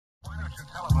you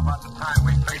tell him about the time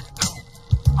we faced doom?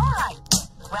 All right.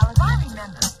 Well, as I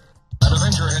remember. At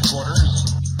Avenger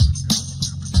headquarters.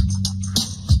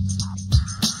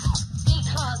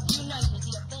 Because united,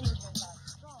 the Avengers are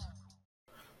strong.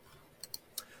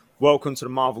 Welcome to the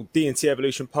Marvel D&T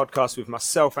Evolution podcast with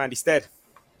myself, Andy Stead.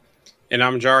 And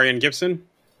I'm Jarian Gibson.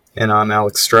 And I'm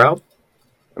Alex Stroud.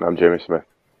 And I'm Jamie Smith.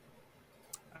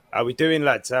 How we doing,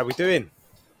 lads? How we doing?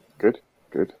 Good.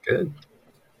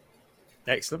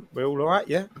 Excellent. We're all right,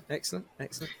 yeah? Excellent.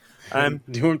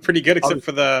 Doing pretty good, except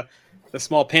for the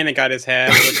small panic I just had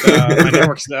with my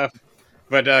network stuff.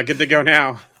 But good to go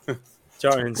now.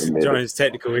 Jarian's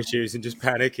technical issues and just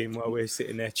panicking while we're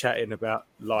sitting there chatting about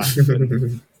life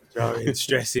and Jarian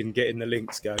stressing, getting the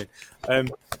links going. Do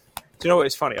you know what?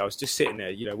 It's funny. I was just sitting there,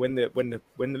 you know, when the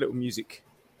little music,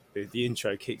 the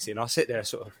intro kicks in, I sit there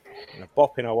sort of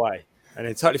bopping away and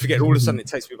then totally forget. All of a sudden, it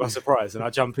takes me by surprise, and I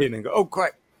jump in and go, "Oh,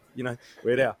 great!" You know,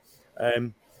 we're there.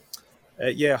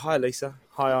 Hi Lisa.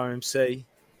 Hi RMC.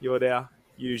 You're there.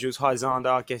 Usuals. Hi Xander.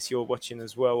 I guess you're watching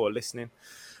as well or listening.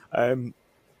 We're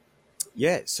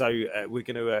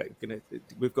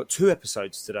we've got 2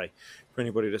 episodes today for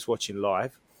anybody that's watching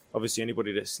live. Obviously,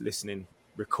 anybody that's listening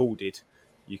recorded,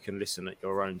 you can listen at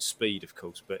your own speed, of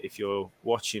course. But if you're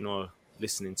watching or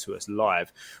listening to us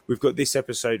live, we've got this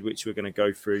episode which we're going to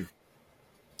go through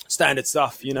standard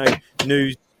stuff, you know,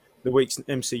 news, the week's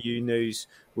MCU news.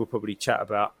 We'll probably chat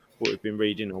about what we've been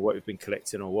reading or what we've been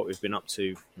collecting or what we've been up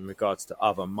to in regards to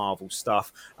other Marvel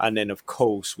stuff. And then, of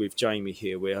course, with Jamie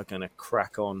here, we are going to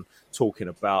crack on talking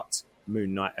about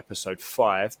Moon Knight episode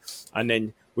 5. And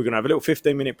then we're going to have a little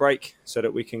 15-minute break so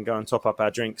that we can go and top up our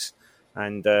drinks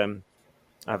and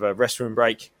have a restroom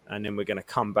break. And then we're going to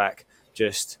come back,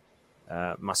 just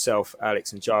myself,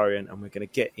 Alex and Jarian, and we're going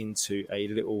to get into a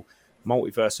little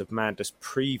Multiverse of Madness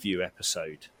preview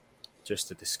episode just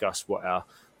to discuss what our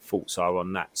thoughts are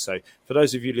on that. So for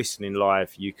those of you listening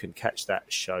live, you can catch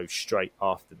that show straight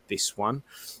after this one.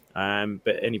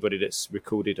 But anybody that's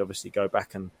recorded, obviously go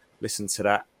back and listen to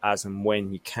that as and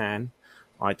when you can,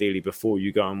 ideally before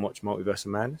you go and watch Multiverse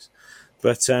of Madness.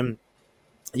 But so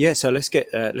let's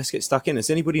get stuck in.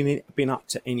 Has anybody been up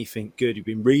to anything good? You've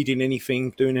been reading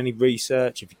anything, doing any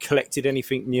research? Have you collected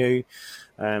anything new?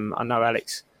 I know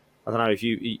Alex, I don't know if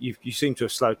you seem to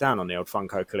have slowed down on the old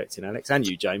Funko collecting, Alex, and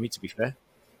you, Jamie, to be fair.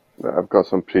 I've got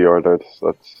some pre-ordered.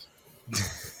 That's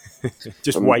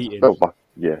just waiting.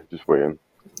 Just waiting.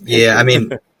 Yeah, I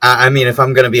mean, if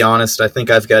I'm going to be honest, I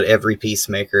think I've got every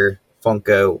Peacemaker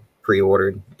Funko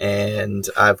pre-ordered, and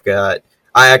I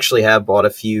actually have bought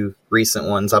a few recent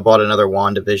ones. I bought another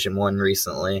WandaVision one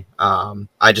recently.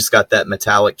 I just got that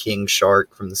Metallic King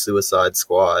Shark from the Suicide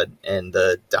Squad and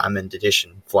the Diamond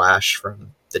Edition Flash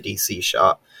from the DC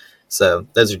shop. So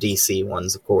those are DC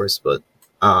ones, of course, but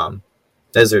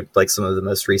those are like some of the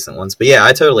most recent ones. But yeah,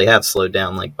 I totally have slowed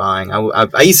down like buying.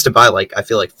 I used to buy I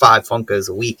feel like 5 Funkos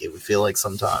a week. It would feel like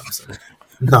sometimes.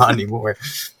 Not anymore.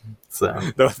 So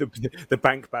the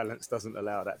bank balance doesn't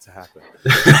allow that to happen.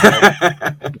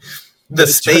 The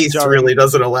space really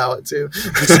doesn't allow it to.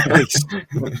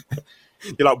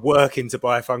 You're like working to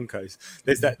buy Funkos.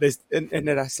 There's that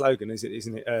slogan,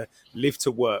 isn't it? Live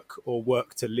to work or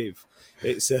work to live.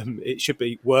 It should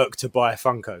be work to buy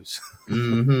Funkos.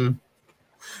 Mm-hmm.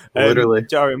 Literally.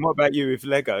 Jarian, what about you with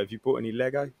Lego? Have you bought any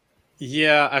Lego?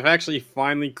 Yeah, I've actually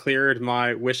finally cleared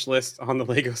my wish list on the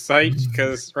Lego site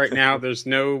because right now there's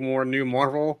no more new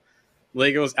Marvel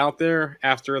Legos out there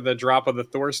after the drop of the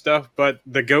Thor stuff. But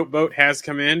the Goat Boat has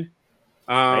come in.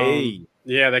 Hey.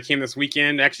 Yeah, that came this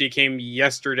weekend. Actually, it came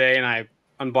yesterday, and I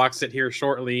unboxed it here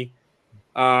shortly.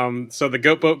 So the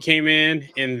Goat Boat came in,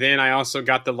 and then I also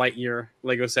got the Lightyear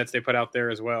Lego sets they put out there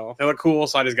as well. They look cool,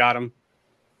 so I just got them.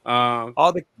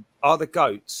 Are the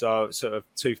goats sort of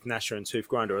Tooth Gnasher and Tooth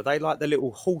Grinder? Are they like the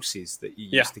little horses that you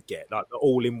used to get, like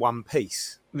all in one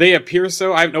piece? They appear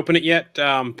so. I haven't opened it yet,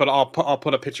 but I'll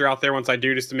put a picture out there once I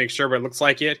do, just to make sure. But it looks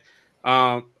like it.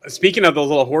 Speaking of those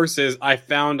little horses, I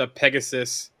found a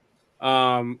Pegasus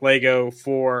Lego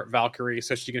for Valkyrie,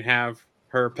 so she can have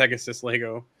her Pegasus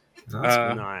Lego.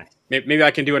 That's nice. Maybe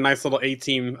I can do a nice little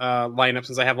A-team lineup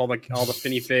since I have all the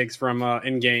Finny Figs from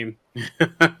Endgame.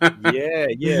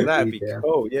 yeah, that'd be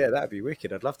cool. Yeah, that'd be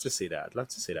wicked. I'd love to see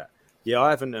that. Yeah,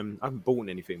 I haven't bought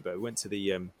anything, but I went to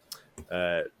the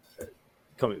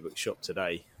comic book shop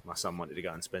today. My son wanted to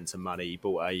go and spend some money. He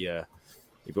bought a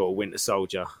Winter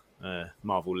Soldier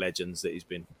Marvel Legends that he's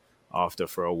been after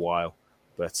for a while.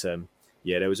 But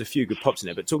there was a few good pops in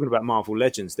there. But talking about Marvel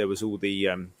Legends, there was all the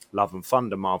Love and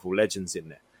Thunder Marvel Legends in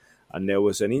there. And there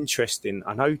was an interesting...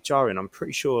 I know, Jarian, I'm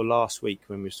pretty sure last week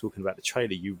when we were talking about the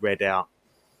trailer, you read out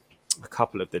a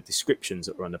couple of the descriptions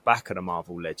that were on the back of the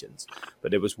Marvel Legends,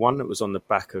 but there was one that was on the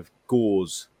back of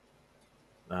Gore's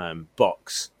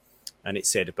box, and it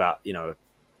said about, I can't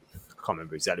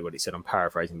remember exactly what it said, I'm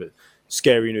paraphrasing, but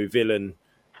scary new villain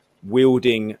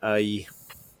wielding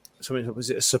something, was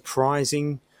it a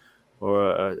surprising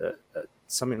or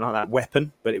something like that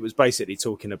weapon? But it was basically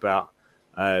talking about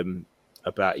his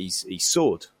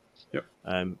sword, Yep.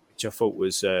 which I thought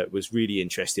was really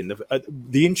interesting.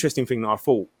 The interesting thing that I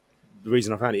thought, the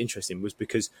reason I found it interesting was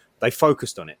because they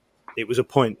focused on it. It was a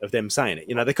point of them saying it.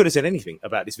 They could have said anything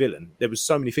about this villain. There was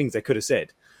so many things they could have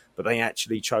said, but they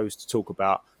actually chose to talk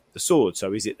about the sword.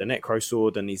 So is it the Necro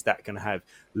sword, and is that going to have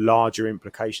larger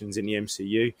implications in the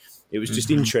MCU? It was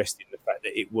just interesting, the fact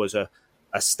that it was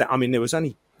I mean, there was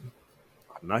only,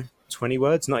 I don't know, 20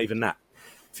 words, not even that,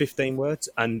 15 words,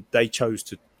 and they chose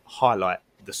to highlight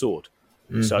the sword.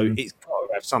 So it's got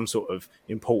to have some sort of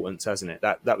importance, hasn't it?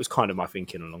 That was kind of my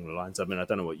thinking along the lines. I mean, I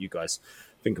don't know what you guys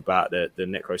think about the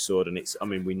Necro sword,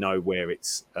 and we know where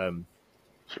its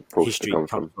history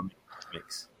comes from.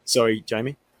 Sorry,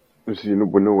 Jamie? We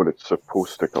know where it's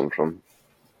supposed to come from.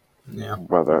 Yeah.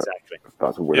 Whether Exactly.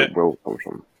 that's where it will come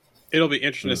from. It'll be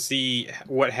interesting to see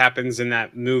what happens in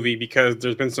that movie, because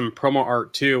there's been some promo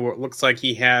art too where it looks like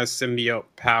he has symbiote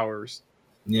powers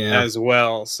as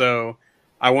well. So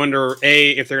I wonder,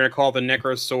 A, if they're going to call the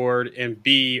Necro sword, and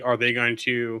B, are they going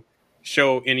to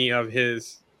show any of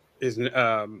his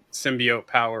symbiote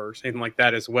powers, anything like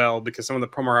that as well, because some of the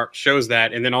promo art shows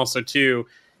that. And then also too,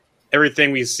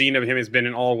 everything we've seen of him has been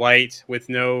in all white with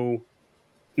no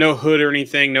hood or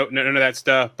anything, none of that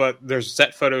stuff. But there's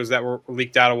set photos that were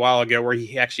leaked out a while ago where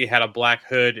he actually had a black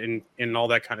hood and all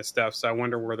that kind of stuff. So I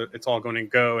wonder where it's all going to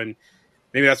go, and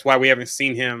maybe that's why we haven't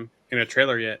seen him in a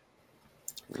trailer yet.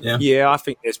 Yeah, I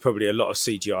think there's probably a lot of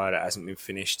CGI that hasn't been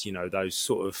finished. Those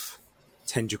sort of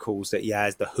tentacles that he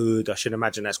has, the hood. I should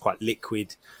imagine that's quite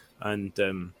liquid, and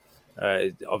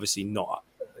obviously not,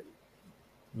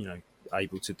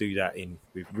 able to do that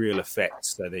with real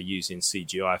effects. So they're using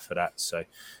CGI for that. So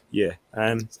yeah,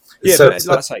 So- but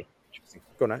like I say,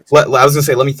 go on, Alex. I was going to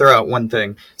say, let me throw out one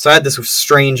thing. So I had this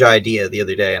strange idea the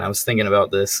other day, and I was thinking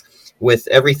about this. With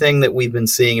everything that we've been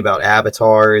seeing about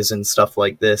avatars and stuff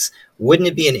like this, wouldn't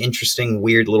it be an interesting,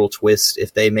 weird little twist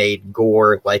if they made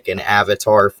Gore like an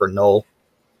avatar for Null?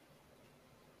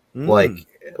 Kind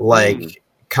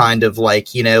of like,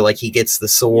 like he gets the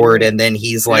sword and then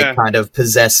he's like kind of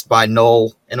possessed by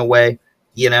Null in a way,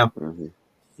 Yeah,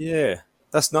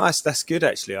 that's nice. That's good,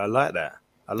 actually. I like that.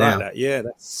 That. Yeah,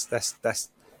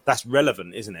 that's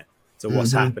relevant, isn't it, to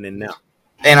what's happening now?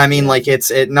 And I mean, like,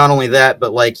 it's not only that,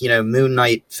 but like, Moon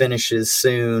Knight finishes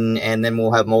soon, and then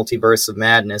we'll have Multiverse of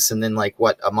Madness, and then like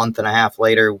a month and a half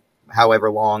later, however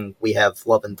long, we have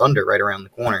Love and Thunder right around the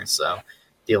corner. So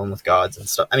dealing with gods and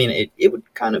stuff. I mean, it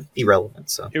would kind of be relevant.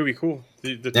 So it would be cool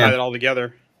to tie that all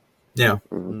together. Yeah.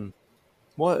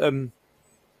 What?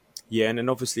 Yeah, and then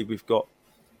obviously we've got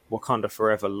Wakanda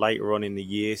Forever later on in the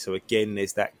year. So again,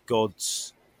 there's that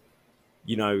gods,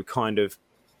 kind of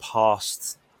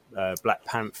past. Black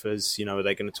Panthers, are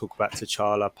they going to talk about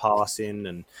T'Challa passing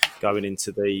and going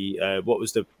into the what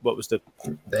was the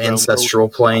ancestral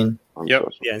plane? Yep,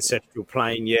 the ancestral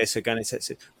plane. Yeah, so going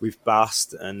into with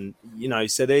Bast, and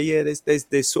so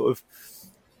there's sort of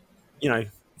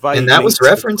and that was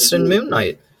referenced in Moon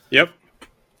Knight. Yep,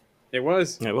 it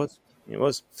was. Yeah,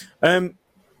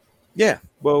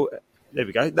 well, there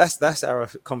we go. That's our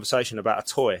conversation about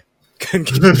a toy. Can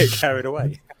get carried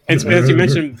away. And as you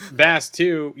mentioned, Bast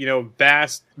too.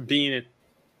 Bast being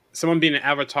an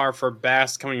avatar for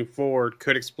Bast coming forward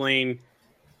could explain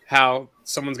how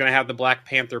someone's going to have the Black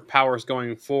Panther powers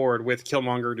going forward, with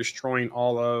Killmonger destroying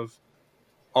all of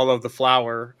the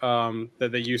flour that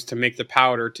they used to make the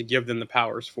powder to give them the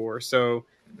powers for. So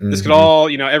this could all,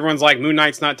 everyone's like, Moon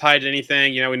Knight's not tied to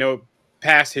anything. We know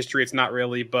past history it's not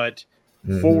really, but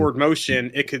forward motion,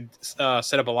 it could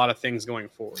set up a lot of things going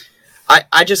forward.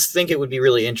 I just think it would be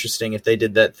really interesting if they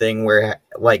did that thing where,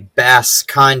 like, Bass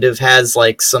kind of has,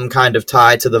 like, some kind of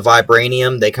tie to the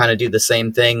vibranium. They kind of do the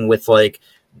same thing with, like,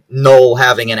 Null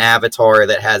having an avatar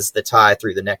that has the tie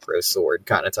through the Necro sword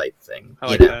kind of type thing. I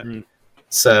like that.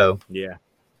 So yeah,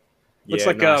 looks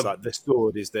like like the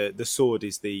sword is the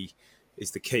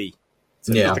key.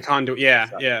 So it's the conduit.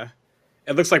 Yeah.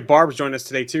 It looks like Barb's joined us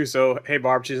today too. So hey,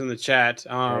 Barb, she's in the chat.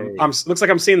 Hey. Looks like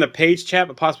I'm seeing the page chat,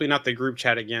 but possibly not the group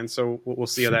chat again. So we'll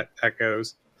see how that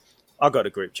goes. I got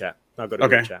a group chat.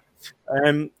 Group chat.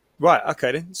 Right.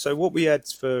 Okay then. So what we had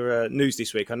for news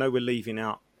this week? I know we're leaving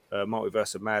out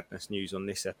Multiverse of Madness news on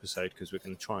this episode because we're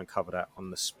going to try and cover that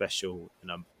on the special in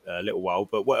a little while.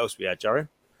 But what else we had, Jarian?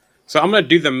 So I'm gonna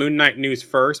do the Moon Knight news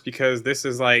first because this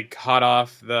is like hot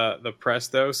off the press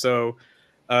though. So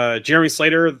Jeremy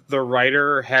Slater, the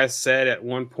writer, has said at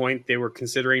one point they were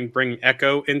considering bringing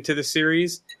Echo into the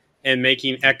series and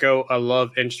making Echo a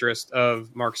love interest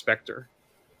of Mark Spector.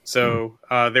 So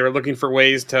they were looking for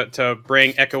ways to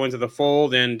bring Echo into the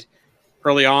fold, and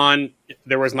early on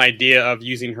there was an idea of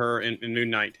using her in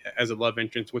Moon Knight as a love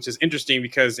interest, which is interesting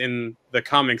because in the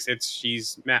comics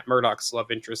she's Matt Murdock's love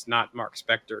interest, not Mark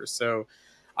Spector. So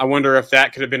I wonder if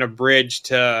that could have been a bridge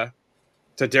to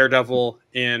Daredevil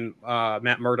and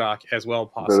Matt Murdock as well,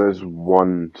 possibly. There is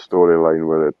one storyline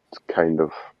where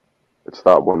it's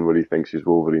that one where he thinks he's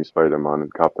Wolverine, Spider-Man,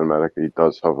 and Captain America. He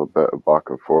does have a bit of back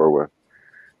and forth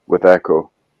with Echo.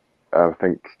 I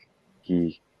think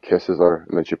he kisses her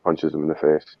and then she punches him in the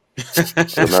face.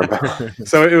 Remember?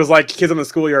 So it was like kids on the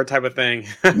schoolyard type of thing.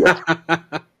 Yeah.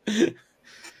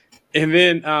 And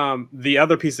then the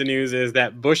other piece of news is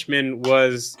that Bushman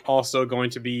was also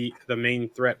going to be the main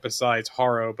threat besides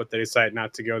Haro, but they decided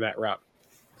not to go that route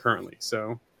currently.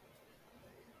 So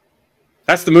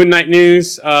that's the Moon Knight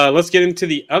news. Let's get into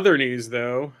the other news,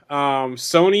 though.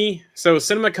 Sony. So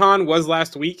CinemaCon was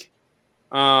last week.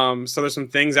 So there's some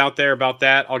things out there about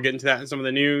that. I'll get into that in some of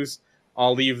the news.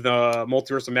 I'll leave the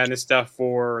Multiverse of Madness stuff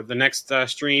for the next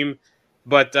stream.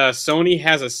 But Sony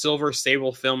has a Silver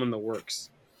Sable film in the works.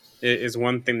 Is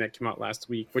one thing that came out last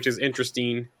week, which is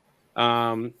interesting.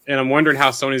 And I'm wondering how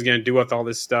Sony's going to do with all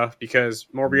this stuff because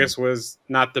Morbius was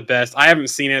not the best. I haven't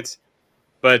seen it,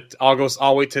 but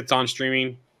I'll wait till it's on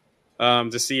streaming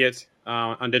to see it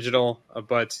on digital.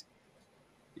 But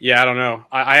yeah, I don't know.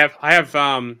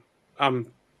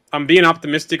 I'm being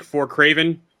optimistic for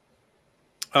Craven.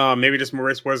 Maybe just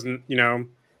Morbius wasn't,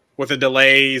 with the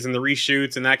delays and the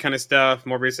reshoots and that kind of stuff.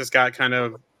 Morbius just got kind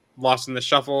of lost in the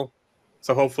shuffle.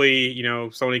 So hopefully,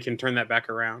 Sony can turn that back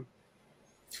around.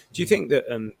 Do you think that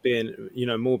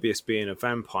Morbius being a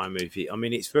vampire movie, I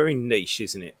mean, it's very niche,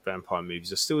 isn't it, vampire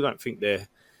movies? I still don't think they're,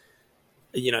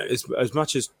 as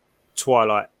much as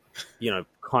Twilight,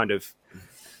 kind of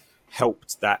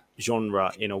helped that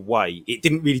genre in a way, it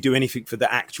didn't really do anything for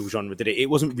the actual genre, did it? It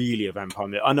wasn't really a vampire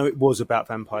movie. I know it was about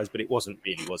vampires, but it wasn't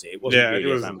really, was it? It wasn't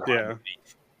really a vampire movie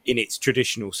in its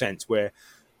traditional sense where,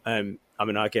 again,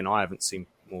 I haven't seen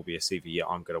Morbius either yet.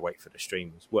 I'm going to wait for the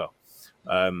stream as well.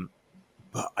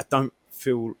 But I don't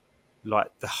feel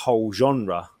like the whole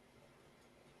genre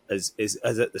is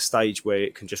at the stage where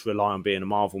it can just rely on being a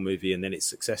Marvel movie and then it's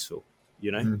successful,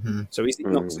 Mm-hmm. So is it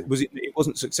not? Was it? It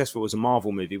wasn't successful as a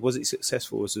Marvel movie. Was it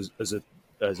successful as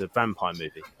a vampire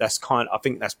movie? I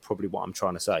think that's probably what I'm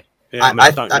trying to say. Yeah,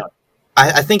 I don't know.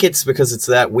 I think it's because it's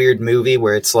that weird movie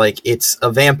where it's like it's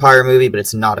a vampire movie, but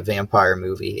it's not a vampire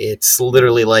movie. It's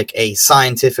literally like a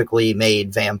scientifically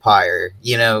made vampire.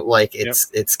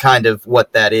 It's kind of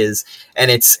what that is, and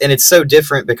it's so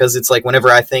different because it's like whenever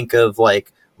I think of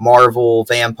like Marvel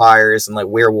vampires and like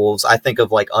werewolves, I think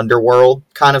of like Underworld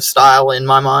kind of style in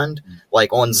my mind,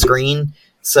 like on screen.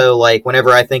 So like whenever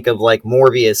I think of like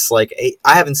Morbius, like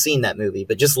I haven't seen that movie,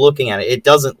 but just looking at it, it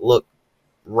doesn't look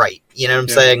right. You know what I'm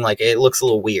saying? Like it looks a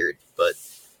little weird, but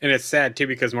and it's sad too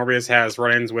because Morbius has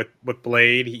run-ins with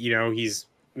Blade. He's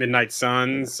Midnight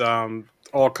Suns,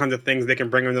 all kinds of things they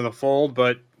can bring into the fold,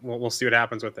 but we'll see what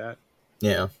happens with that.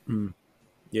 Yeah.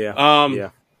 Yeah.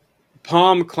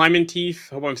 Palm Clementif,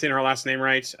 hope I'm saying her last name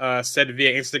right, said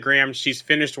via Instagram she's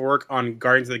finished work on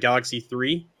Guardians of the Galaxy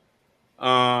 3.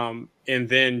 And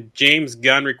then James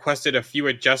Gunn requested a few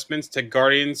adjustments to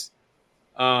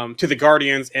the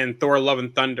Guardians and Thor: Love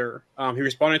and Thunder. He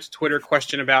responded to Twitter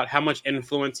question about how much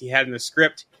influence he had in the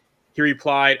script. He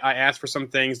replied, "I asked for some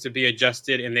things to be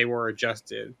adjusted, and they were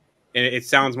adjusted." And it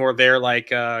sounds more there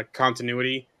like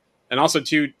continuity. And also,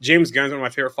 too, James Gunn's one of my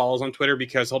favorite follows on Twitter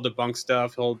because he'll debunk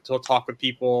stuff. He'll talk with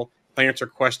people. He'll answer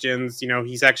questions.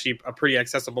 He's actually a pretty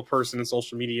accessible person in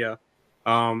social media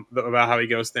about how he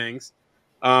goes things.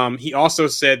 He also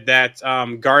said that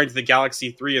Guardians of the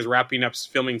Galaxy 3 is wrapping up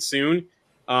filming soon.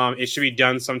 It should be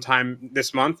done sometime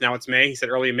this month. Now it's May. He said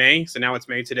early May, so now it's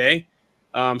May today.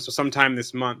 So sometime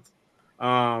this month.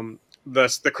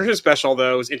 The Christmas special,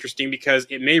 though, is interesting because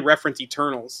it may reference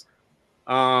Eternals.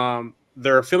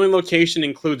 Their filming location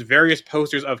includes various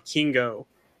posters of Kingo.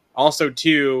 Also,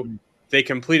 too, they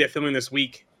completed filming this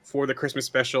week for the Christmas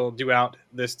special due out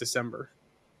this December.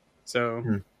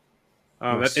 So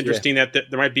that's interesting that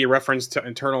there might be a reference to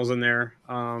Eternals in there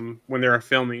when they're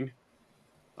filming.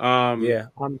 I'm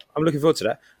looking forward to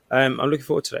that. I'm looking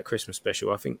forward to that Christmas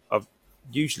special. I think I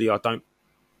don't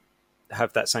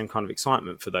have that same kind of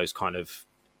excitement for those kind of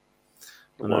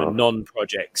I know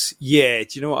non-projects. Yeah, do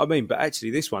you know what I mean? But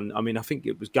actually, this one, I mean, I think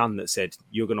it was Gunn that said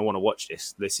you're going to want to watch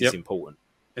this. This is important.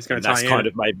 It's going to That's tie kind in.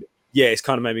 of made, it's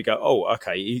kind of made me go, oh,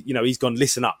 okay. He's gone.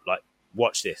 Listen up, like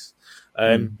watch this.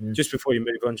 Just before you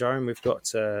move on, Jarian,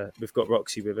 we've got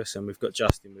Roxy with us and we've got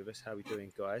Justin with us. How are we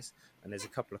doing, guys? And there's a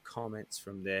couple of comments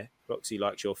from there. Roxy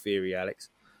likes your theory, Alex.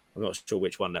 I'm not sure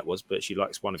which one that was, but she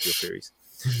likes one of your theories.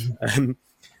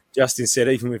 Justin said,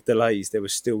 even with delays, there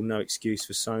was still no excuse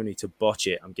for Sony to botch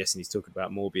it. I'm guessing he's talking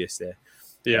about Morbius there.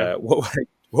 Yeah.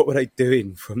 What were they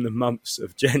doing from the months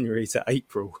of January to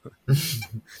April?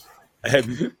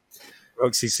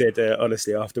 Roxy said,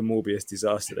 honestly, after Morbius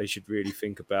disaster, they should really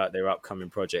think about their upcoming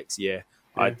projects. Yeah.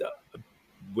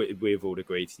 We've all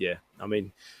agreed. Yeah. I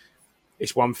mean,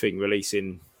 it's one thing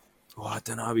releasing... Oh, I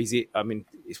don't know. Is it? I mean,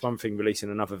 it's one thing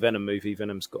releasing another Venom movie.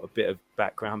 Venom's got a bit of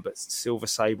background, but Silver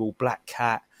Sable, Black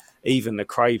Cat, even the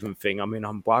Craven thing. I mean,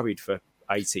 I'm worried for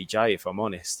ATJ if I'm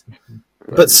honest.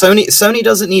 But Sony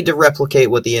doesn't need to replicate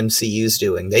what the MCU's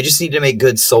doing. They just need to make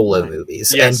good solo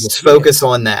movies and just focus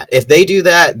on that. If they do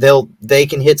that, they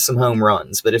can hit some home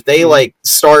runs. But if they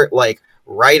start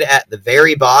right at the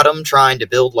very bottom, trying to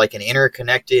build like an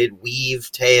interconnected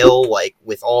weave tale, like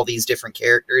with all these different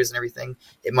characters and everything,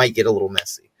 it might get a little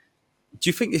messy. Do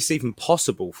you think it's even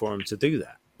possible for them to do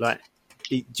that? Like,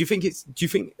 do you think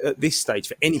at this stage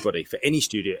for anybody, for any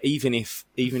studio, even if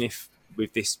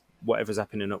with this whatever's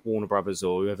happening at Warner Brothers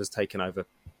or whoever's taken over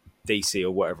DC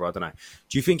or whatever, I don't know.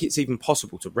 Do you think it's even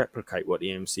possible to replicate what the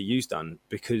MCU's done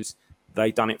because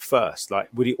they done it first? Like,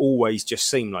 would it always just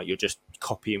seem like you're just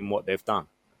copying what they've done?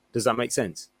 Does that make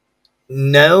sense?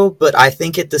 No, but I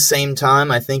think at the same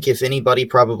time, I think if anybody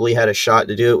probably had a shot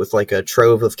to do it with like a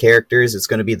trove of characters, it's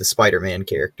going to be the Spider-Man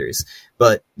characters.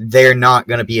 But they're not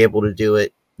going to be able to do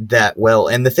it that well.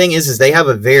 And the thing is they have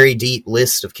a very deep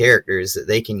list of characters that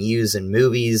they can use in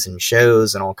movies and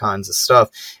shows and all kinds of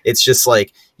stuff. It's just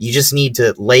like, you just need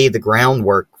to lay the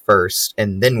groundwork first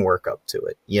and then work up to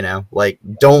it, like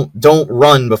don't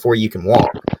run before you can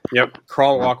walk. Yep.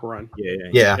 Crawl, walk, run.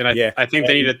 Yeah. And I think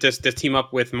they need to just team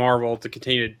up with Marvel to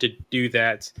continue to do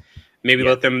that. Maybe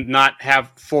let them not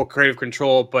have full creative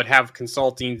control, but have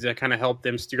consulting to kind of help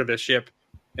them steer the ship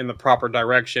in the proper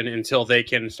direction until they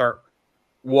can start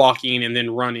walking and then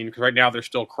running, because right now they're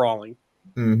still crawling.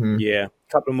 Yeah,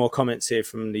 a couple of more comments here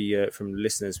from the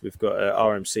listeners. We've got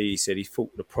RMC said he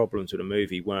thought the problems with the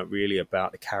movie weren't really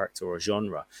about the character or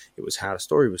genre, it was how the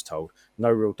story was told, no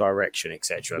real direction,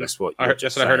 etc. That's what I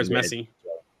heard is messy.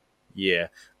 Yeah.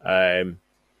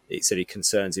 It said he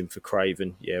concerns him for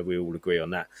Craven. Yeah, we all agree on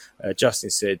that.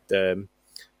 Justin said the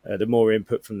more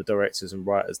input from the directors and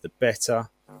writers, the better.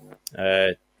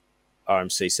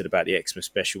 RMC said about the Xmas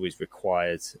special is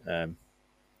required. And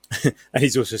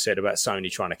he's also said about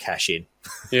Sony trying to cash in.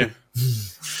 Yeah.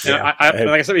 And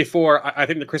like I said before, I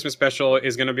think the Christmas special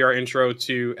is going to be our intro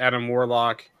to Adam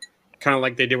Warlock, kind of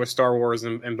like they did with Star Wars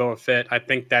and Boba Fett. I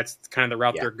think that's kind of the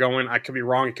route they're going. I could be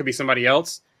wrong. It could be somebody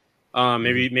else.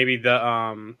 Maybe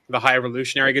the High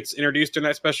Evolutionary gets introduced in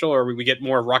that special, or we get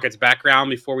more of Rocket's background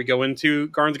before we go into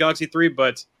Guardians of the Galaxy 3.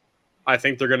 But I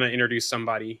think they're going to introduce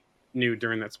somebody new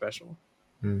during that special.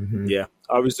 Yeah,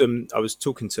 I was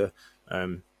talking to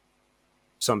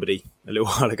somebody a little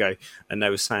while ago, and they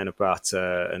were saying about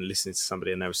and listening to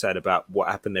somebody, and they were saying about what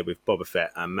happened there with Boba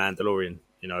Fett and Mandalorian,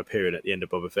 appearing at the end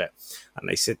of Boba Fett, and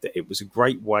they said that it was a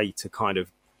great way to kind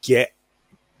of get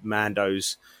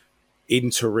Mando's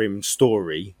interim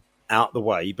story out the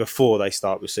way before they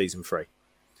start with season 3.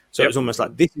 So it was almost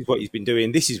like, this is what he's been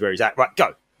doing, this is where he's at, right,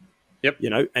 go. Yep.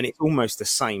 And it's almost the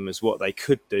same as what they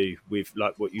could do with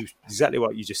exactly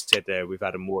what you just said there with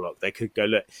Adam Warlock. They could go,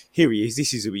 look, here he is,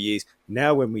 this is who he is.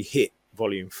 Now when we hit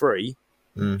volume 3,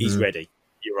 he's ready.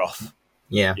 You're off.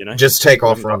 Yeah. Just take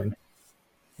off running.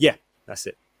 Yeah, that's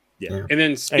it. Yeah. And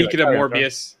then speaking of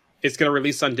Morbius, it's going to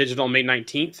release on digital May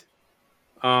 19th.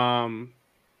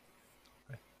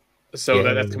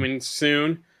 That's coming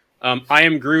soon. I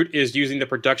Am Groot is using the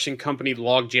production company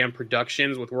Logjam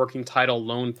Productions with working title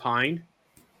Lone Pine.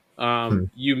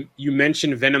 You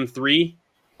mentioned Venom 3.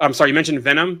 I'm sorry, you mentioned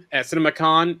Venom at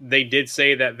CinemaCon. They did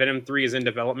say that Venom 3 is in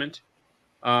development.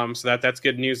 So that's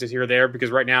good news to hear there,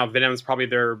 because right now Venom is probably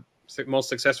their most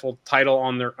successful title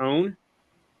on their own.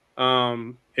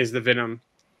 Is the Venom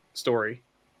story.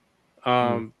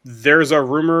 There's a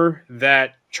rumor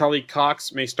that Charlie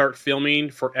Cox may start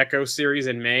filming for Echo series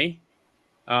in May.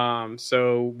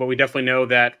 But we definitely know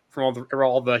that from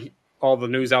all the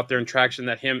news out there and traction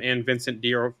that him and Vincent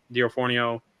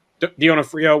D'Onofrio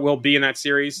will be in that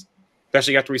series,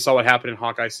 especially after we saw what happened in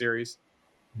Hawkeye series.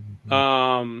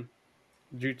 What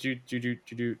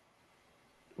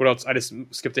what else? I just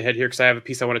skipped ahead here because I have a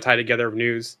piece I want to tie together of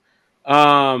news.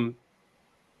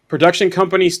 Production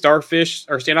company Starfish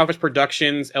or Standoffish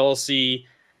Productions LLC,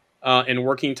 and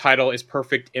working title is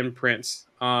Perfect Imprints.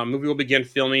 Movie will begin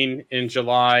filming in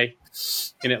July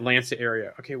in Atlanta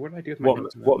area. Okay, what did I do with my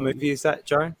notes? What movie is that,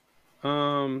 Jarian?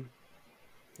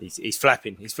 He's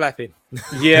flapping. He's flapping.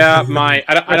 Yeah,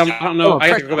 I don't know. I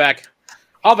have to go back.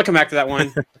 I'll have to come back to that one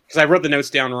because I wrote the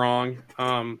notes down wrong.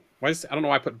 I don't know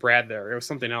why I put Brad there. It was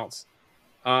something else.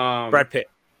 Brad Pitt.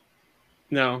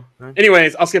 No.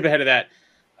 Anyways, I'll skip ahead of that.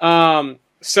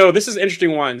 So this is an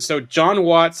interesting one. So John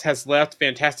Watts has left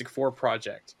Fantastic Four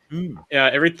project.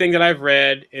 Everything that I've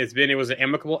read it was an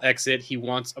amicable exit. He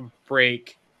wants a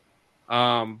break.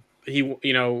 He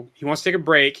wants to take a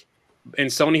break, and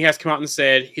Sony has come out and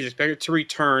said he's expected to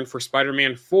return for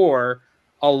Spider-Man 4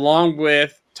 along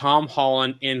with Tom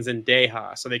Holland and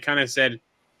Zendaya. So they kind of said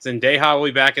Zendaya will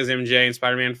be back as MJ in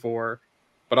Spider-Man 4,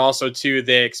 but also too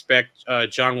they expect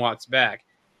John Watts back.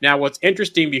 Now, what's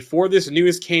interesting, before this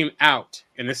news came out,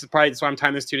 and this is probably that's why I'm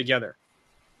tying this two together,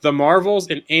 the Marvels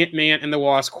and Ant-Man and the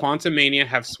Wasp Quantumania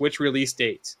have switched release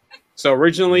dates. So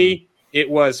originally, it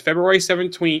was February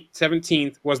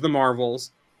 17th was the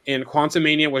Marvels, and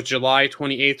Quantumania was July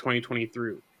 28th,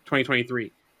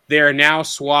 2023. They are now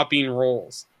swapping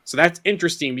roles. So that's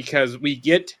interesting because we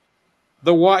get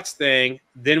the Watts thing,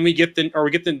 then we get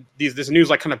this news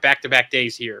like kind of back-to-back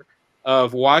days here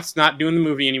of Watts not doing the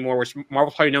movie anymore, which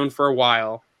Marvel's probably known for a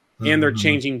while, and they're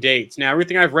changing dates. Now,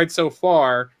 everything I've read so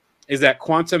far is that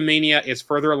Quantumania is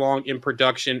further along in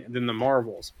production than the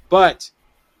Marvels. But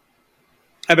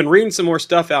I've been reading some more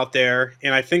stuff out there,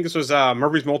 and I think this was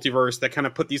Murphy's Multiverse that kind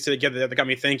of put these together that got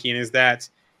me thinking, is that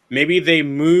maybe they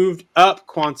moved up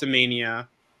Quantumania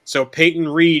so Peyton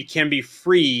Reed can be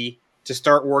free to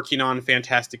start working on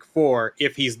Fantastic Four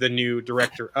if he's the new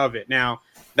director of it. Now,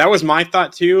 that was my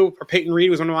thought too. For Peyton Reed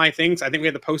was one of my things. I think we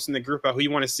had the post in the group about who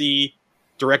you want to see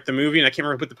direct the movie, and I can't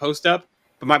remember who put the post up.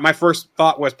 But my first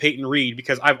thought was Peyton Reed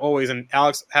because I've always, and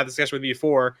Alex had this discussion with me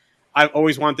before, I've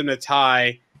always wanted them to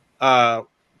tie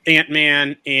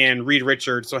Ant-Man and Reed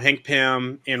Richards, so Hank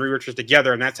Pym and Reed Richards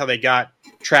together, and that's how they got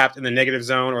trapped in the negative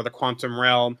zone or the quantum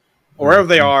realm, or wherever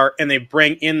they are, and they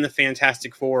bring in the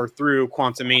Fantastic Four through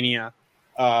Quantumania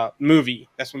movie.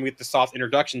 That's when we get the soft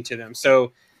introduction to them.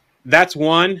 So that's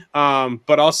one.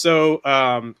 But also,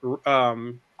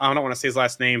 I don't want to say his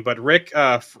last name, but Rick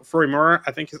Furimura,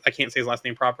 I can't say his last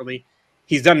name properly.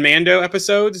 He's done Mando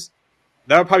episodes.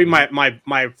 That would probably be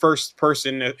my first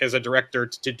person as a director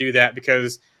to do that,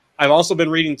 because I've also been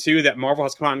reading too that Marvel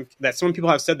has come on, that some people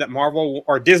have said that Marvel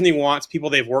or Disney wants people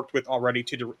they've worked with already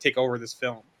to take over this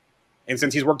film. And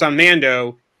since he's worked on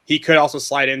Mando, he could also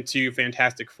slide into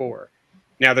Fantastic Four.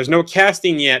 Now, there's no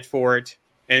casting yet for it,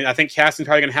 and I think casting is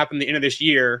probably going to happen at the end of this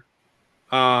year,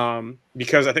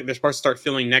 because I think they're supposed to start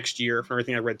filming next year from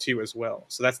everything I read too as well.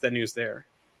 So that's the news there.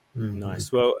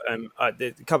 Nice. Well,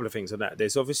 there's a couple of things on that.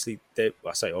 There's obviously,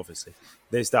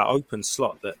 there's that open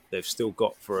slot that they've still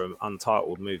got for an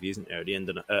untitled movie, isn't there? At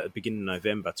the beginning of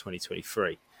November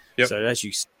 2023. Yep. So as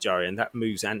you said, Jarian, that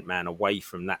moves Ant-Man away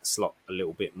from that slot a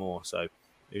little bit more. So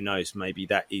who knows? Maybe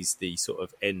that is the sort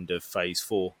of end of Phase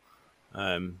 4,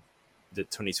 the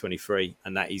 2023,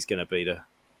 and that is going to be the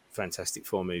Fantastic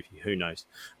Four movie. Who knows?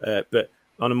 But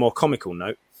on a more comical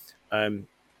note,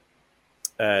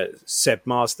 Seb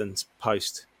Marsden's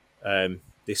post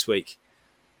this week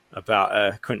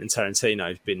about Quentin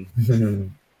Tarantino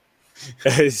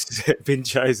has been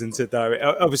chosen to direct.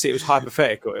 Obviously, it was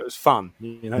hypothetical. It was fun,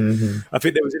 you know. I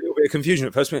think there was a little bit of confusion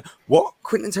at first. What?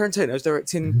 Quentin Tarantino's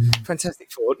directing Fantastic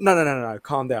Four? No.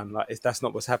 Calm down. Like, that's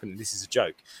not what's happening. This is a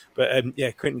joke. But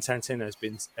Quentin Tarantino has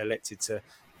been elected to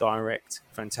direct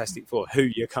Fantastic Four. Who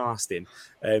you're casting?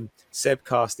 Seb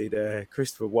casted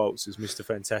Christopher Waltz as Mr.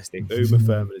 Fantastic, Uma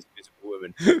Thurman as Invisible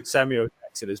Woman, Samuel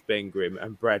Jackson as Ben Grimm,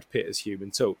 and Brad Pitt as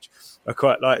Human Torch. I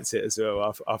quite liked it as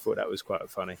well. I thought that was quite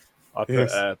funny. I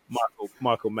put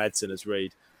Michael Madsen as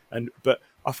Reed, but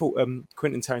I thought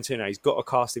Quentin Tarantino, he's got a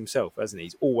cast himself, hasn't he?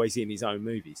 He's always in his own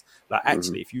movies. Like,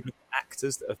 actually, if you look at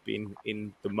actors that have been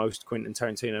in the most Quentin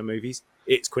Tarantino movies,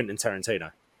 it's Quentin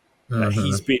Tarantino. Like,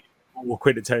 he's been in more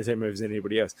Quentin Tarantino movies than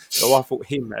anybody else. So I thought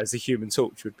him as the Human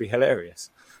Torch would be hilarious.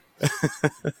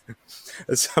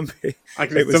 Some of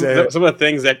the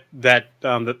things that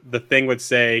the thing would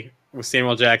say with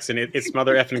Samuel Jackson, it's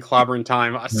mother effing clobbering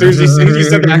time. As soon as you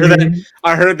said that,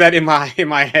 I heard that in my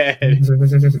head.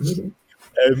 And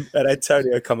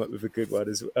Antonio come up with a good one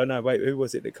as well. Oh no, wait, who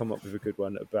was it that come up with a good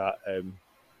one about?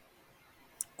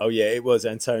 It was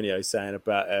Antonio saying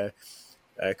about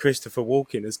Christopher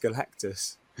Walken as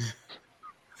Galactus.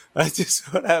 I just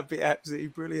thought that'd be absolutely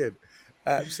brilliant.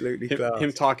 Absolutely him, class.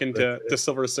 him talking to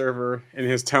Silver Surfer in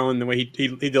his tone, the way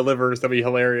he delivers, that'll be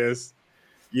hilarious.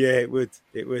 Yeah, it would.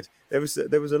 It would. There was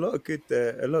a lot of good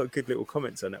little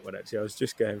comments on that one. Actually, I was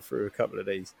just going through a couple of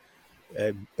these.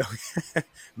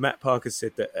 Matt Parker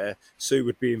said that Sue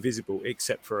would be invisible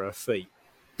except for her feet.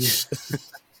 So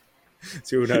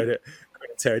you'll know that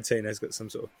Tarantino's got some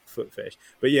sort of foot fetish.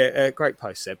 But yeah, great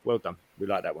post, Seb. Well done. We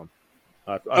like that one.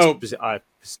 I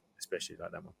especially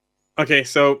like that one. Okay,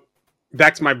 so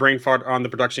back to my brain fart on the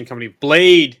production company.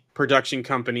 Blade Production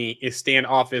Company is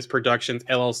Standoffice Productions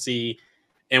LLC,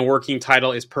 and working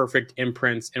title is Perfect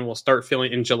Imprints, and will start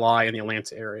filming in July in the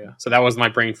Atlanta area. So that was my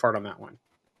brain fart on that one.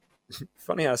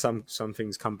 Funny how some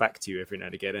things come back to you every now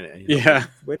and again, isn't it? Yeah.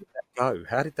 Where did that go?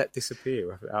 How did that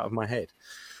disappear out of my head?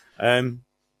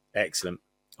 Excellent.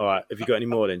 All right. Have you got any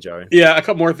more then, Joey? Yeah, a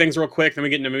couple more things real quick, then we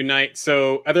get into Moon Knight.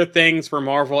 So other things for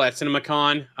Marvel at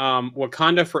CinemaCon.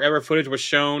 Wakanda Forever footage was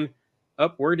shown.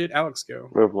 Where did Alex go?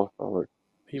 We've lost Alex.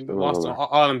 He Still lost over.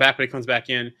 all of them back when he comes back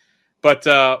in. But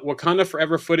Wakanda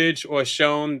Forever footage was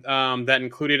shown that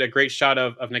included a great shot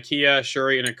of Nakia,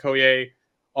 Shuri, and Okoye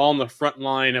all on the front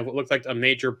line of what looked like a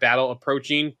major battle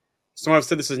approaching. Some have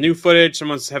said this is new footage. Some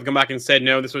have come back and said,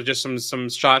 no, this was just some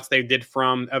shots they did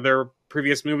from other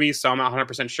previous movies. So I'm not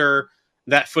 100% sure.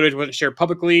 That footage wasn't shared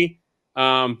publicly,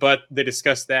 but they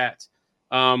discussed that.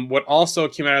 What also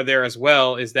came out of there as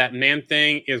well is that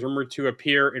Man-Thing is rumored to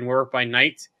appear in Werewolf by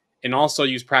Night and also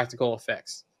use practical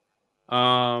effects.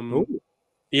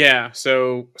 Yeah,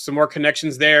 so some more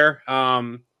connections there.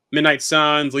 Midnight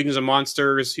Suns, Legions of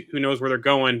Monsters, who knows where they're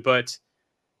going, but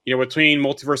between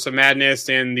Multiverse of Madness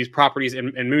and these properties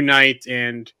and Moon Knight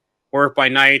and Werewolf by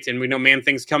Night, and we know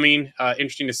Man-Thing's coming.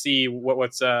 Interesting to see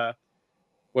what's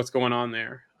going on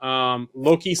there.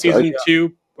 Loki season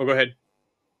 2. Oh, go ahead.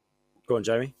 Go on,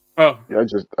 Jamie. Oh, Yeah,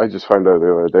 I just found out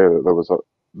the other day that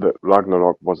that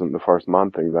Ragnarok wasn't the first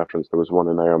Man-Thing reference. There was one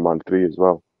in Iron Man 3 as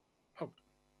well. Oh.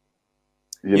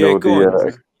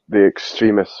 The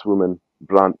extremist woman,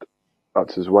 Brandt,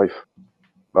 that's his wife.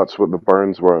 That's what the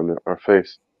burns were on her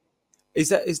face. Is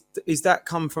that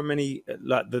come from any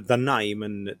like the name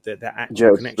and the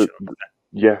actual connection?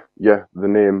 The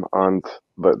name and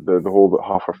the whole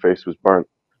half her face was burnt.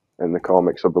 In the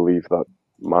comics, I believe that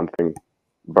Man-Thing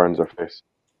burns her face.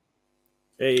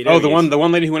 Hey, the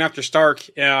one lady who went after Stark.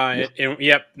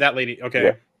 Yep, that lady. Okay,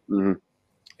 yeah. Mm-hmm.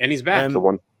 And he's back. The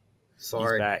one.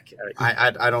 Sorry, he's back.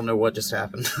 I don't know what just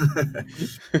happened.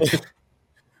 Okay.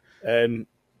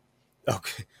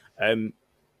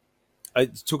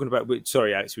 Talking about.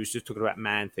 Sorry, Alex. We was just talking about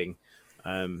Man-Thing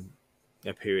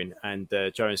appearing, and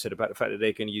Jarian said about the fact that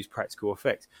they're going to use practical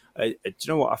effects. Do you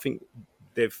know what? I think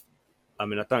they've. I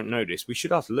mean, I don't know this. We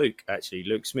should ask Luke, actually,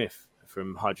 Luke Smith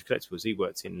from Hydra Collectibles. He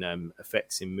worked in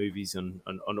effects in movies and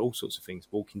on all sorts of things,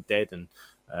 Walking Dead and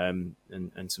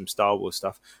some Star Wars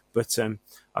stuff. But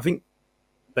I think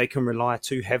they can rely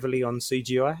too heavily on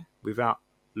CGI without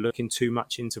looking too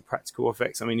much into practical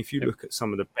effects. I mean, if you look at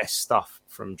some of the best stuff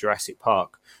from Jurassic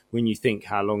Park, when you think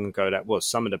how long ago that was,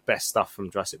 some of the best stuff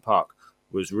from Jurassic Park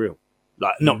was real.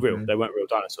 Like, not real. They weren't real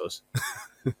dinosaurs.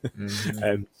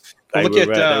 Look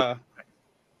at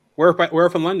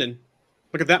Werewolf in London.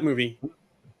 Look at that movie.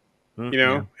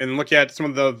 And look at some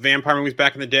of the vampire movies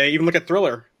back in the day. Even look at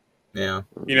Thriller. Yeah.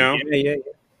 Yeah.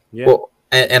 Well,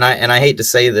 and I hate to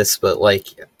say this, but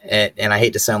and I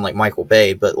hate to sound like Michael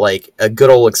Bay, but a good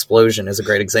old explosion is a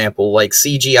great example.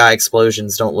 CGI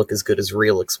explosions don't look as good as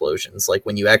real explosions.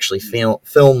 When you actually film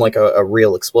a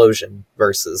real explosion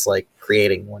versus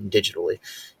creating one digitally,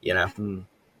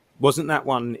 Wasn't that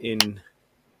one in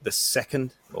the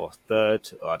second or third?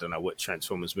 I don't know what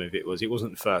Transformers movie it was. It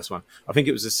wasn't the first one. I think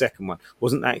it was the second one.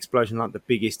 Wasn't that explosion the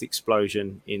biggest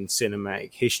explosion in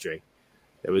cinematic history?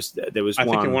 There was I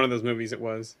one. think in one of those movies it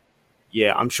was.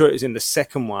 Yeah, I'm sure it was in the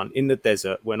second one in the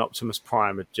desert when Optimus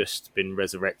Prime had just been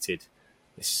resurrected.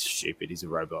 It's stupid. He's a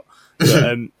robot.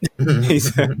 But,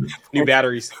 he's, new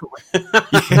batteries.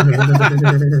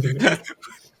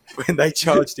 When they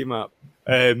charged him up.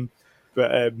 And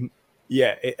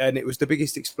it was the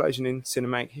biggest explosion in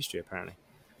cinematic history, apparently.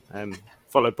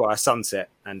 Followed by a sunset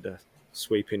and a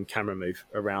sweeping camera move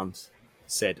around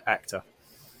said actor.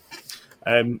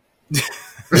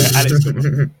 Alex,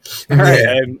 all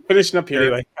right, finishing up here.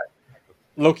 Anyway.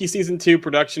 Loki season 2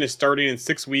 production is starting in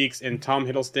 6 weeks, and Tom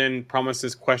Hiddleston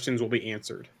promises questions will be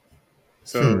answered.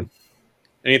 So,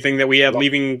 anything that we have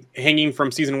leaving hanging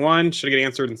from season 1 should get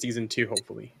answered in season 2,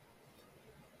 hopefully.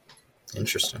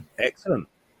 Interesting. Excellent.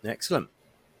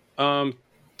 Couple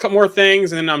more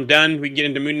things, and then I'm done. We can get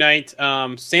into Moon Knight.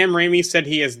 Sam Raimi said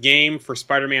he has game for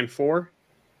Spider-Man 4.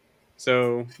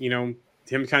 So,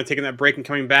 him kind of taking that break and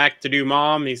coming back to do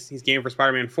Mom. He's game for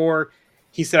Spider-Man 4.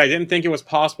 He said, I didn't think it was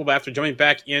possible, but after jumping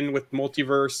back in with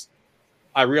Multiverse,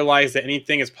 I realized that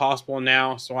anything is possible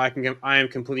now, so I am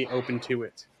completely open to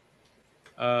it.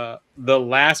 The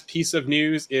last piece of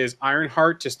news is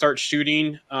Ironheart to start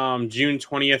shooting June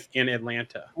 20th in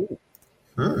Atlanta.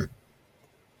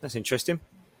 That's interesting.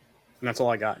 And that's all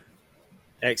I got.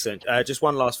 Excellent. Just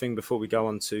one last thing before we go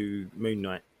on to Moon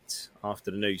Knight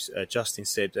after the news. Justin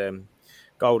said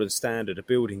Golden Standard, a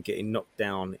building getting knocked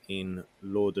down in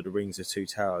Lord of the Rings of Two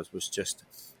Towers, was just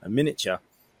a miniature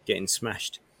getting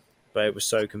smashed, but it was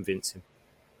so convincing.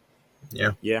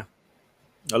 Yeah.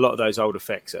 A lot of those old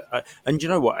effects, and you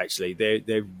know what? Actually,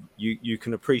 you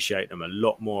can appreciate them a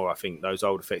lot more. I think those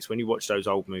old effects when you watch those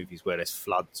old movies where there's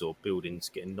floods or buildings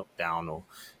getting knocked down or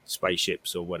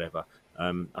spaceships or whatever.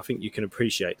 I think you can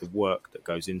appreciate the work that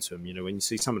goes into them. You know, when you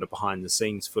see some of the behind the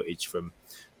scenes footage from,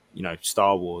 you know,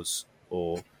 Star Wars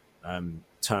or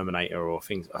Terminator or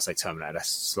things. I say Terminator, that's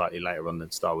slightly later on than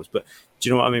Star Wars, but do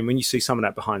you know what I mean? When you see some of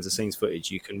that behind the scenes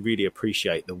footage, you can really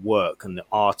appreciate the work and the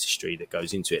artistry that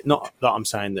goes into it. Not that I'm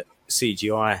saying that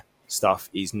CGI stuff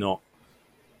is not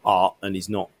art and is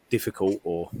not difficult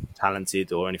or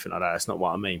talented or anything like that. That's not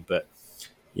what I mean. But,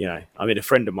 you know, I mean, a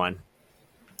friend of mine,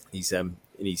 he's in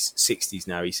his 60s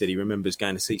now. He said he remembers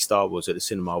going to see Star Wars at the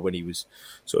cinema when he was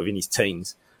sort of in his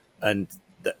teens. And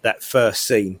that first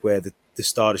scene where the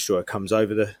Star Destroyer comes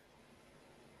over the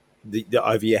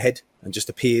over your head and just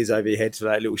appears over your head to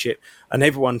that little ship, and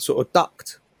everyone sort of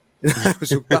ducked.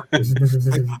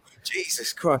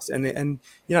 Jesus Christ! And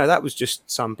you know, that was just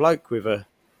some bloke with a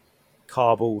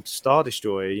cardboard Star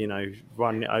Destroyer, you know,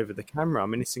 running it over the camera. I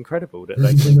mean, it's incredible that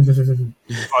they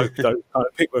those kind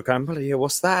of people come, yeah,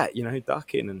 what's that? You know,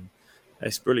 ducking, and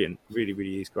it's brilliant. Really,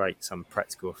 really is great. Some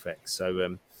practical effects.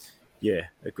 So, yeah,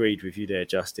 agreed with you there,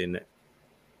 Justin. That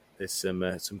there's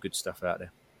some good stuff out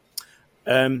there.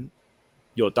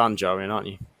 You're done, Jarian, aren't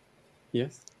you?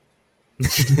 Yes.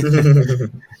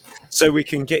 So we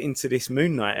can get into this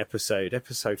Moon Knight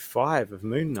episode 5 of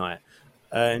Moon Knight.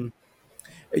 Do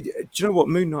you know what?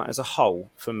 Moon Knight as a whole,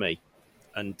 for me,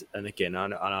 and again,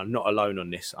 I'm not alone on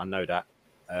this, I know that,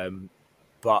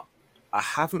 but I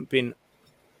haven't been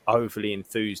overly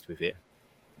enthused with it.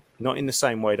 Not in the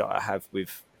same way that I have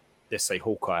with, let's say,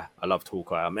 Hawkeye. I loved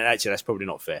Hawkeye. I mean, actually, that's probably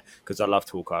not fair because I loved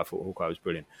Hawkeye. I thought Hawkeye was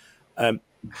brilliant.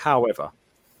 However,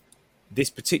 this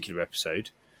particular episode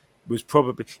was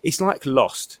probably... It's like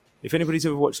Lost. If anybody's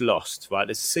ever watched Lost, right,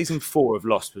 there's season 4 of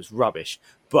Lost was rubbish,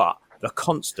 but The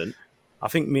Constant... I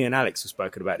think me and Alex have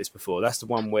spoken about this before. That's the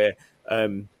one where,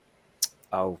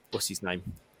 what's his name?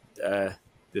 The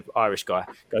Irish guy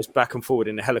goes back and forward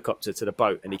in the helicopter to the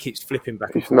boat, and he keeps flipping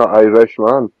back and forward. Not Irish,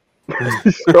 man.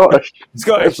 He's Scottish.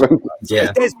 Scottish.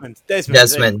 Yeah.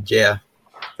 Desmond. Yeah.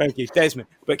 Thank you, Desmond.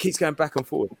 But keeps going back and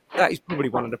forward. That is probably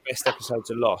one of the best episodes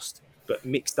of Lost, but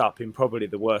mixed up in probably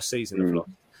the worst season of Lost.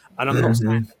 And I'm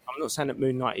not saying that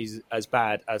Moon Knight is as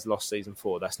bad as Lost season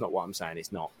 4. That's not what I'm saying.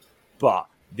 It's not. But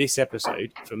this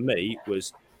episode, for me,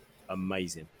 was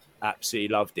amazing. Absolutely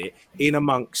loved it. In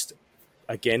amongst,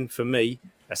 again, for me,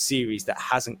 a series that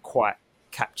hasn't quite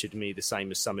captured me the same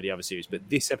as some of the other series. But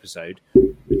this episode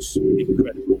was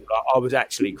incredible. I was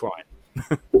actually crying.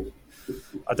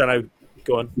 I don't know.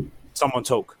 Go on. Someone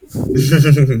talk.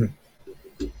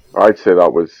 I'd say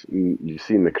that was... You've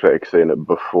seen the critics saying it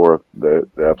before the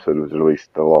episode was released.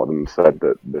 A lot of them said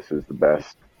that this is the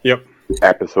best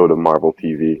episode of Marvel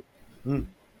TV.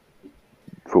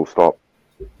 Full stop.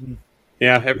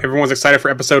 Yeah, everyone's excited for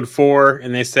episode 4,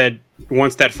 and they said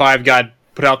once that 5 got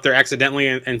put out there accidentally,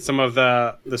 and some of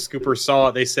the scoopers saw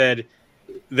it, they said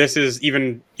this is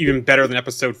even better than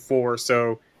episode 4.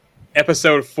 So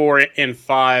episode 4 and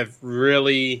 5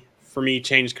 really, for me,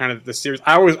 changed kind of the series.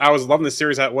 I was loving the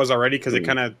series that it was already because it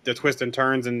kind of the twists and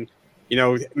turns, and you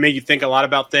know, made you think a lot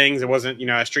about things. It wasn't, you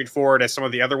know, as straightforward as some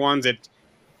of the other ones. It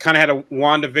kind of had a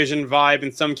WandaVision vibe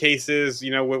in some cases,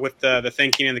 you know, with the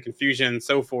thinking and the confusion and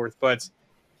so forth. But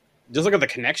just look at the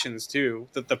connections too.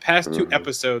 The past 2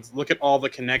 episodes, look at all the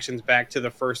connections back to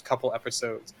the first couple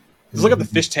episodes. Just look at the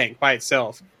fish tank by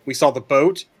itself. We saw the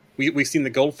boat. We've seen the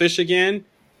goldfish again.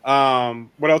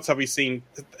 What else have we seen?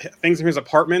 Things in his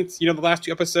apartment, you know, the last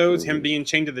 2 episodes, him being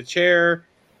chained to the chair,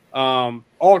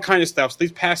 all kind of stuff. So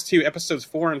these past 2 episodes,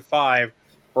 4 and 5,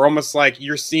 are almost like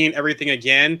you're seeing everything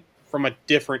again from a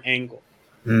different angle.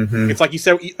 It's like you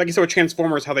said with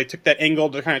Transformers, how they took that angle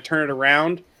to kind of turn it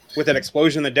around with that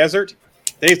explosion in the desert.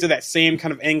 They just did that same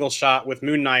kind of angle shot with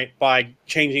Moon Knight by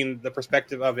changing the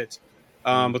perspective of it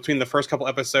between the first couple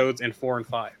episodes and 4 and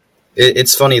 5.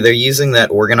 It's funny, they're using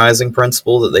that organizing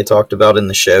principle that they talked about in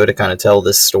the show to kind of tell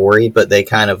this story, but they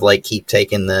kind of like keep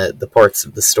taking the parts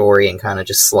of the story and kind of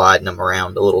just sliding them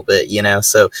around a little bit, you know?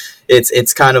 So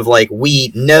it's kind of like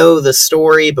we know the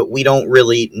story, but we don't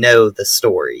really know the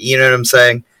story. You know what I'm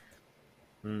saying?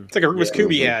 It's like a Rubik's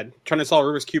Cube he had, trying to solve a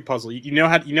Rubik's Cube puzzle. You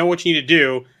know what you need to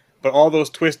do, but all those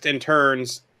twists and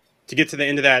turns to get to the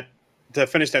end of that, to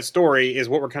finish that story, is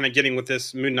what we're kind of getting with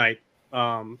this Moon Knight.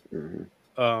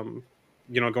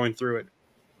 Going through it.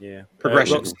 Yeah,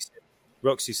 progression.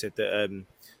 Roxy said that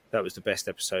that was the best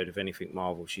episode of anything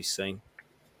Marvel she's seen,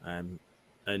 and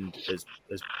as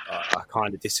I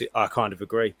kind of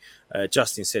agree.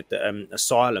 Justin said that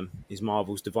Asylum is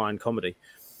Marvel's Divine Comedy.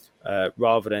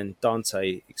 Rather than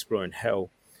Dante exploring hell,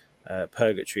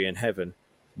 purgatory, and heaven,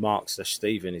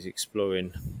 Mark/Stephen is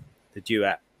exploring the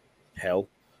duat, hell,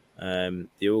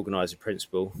 the organizer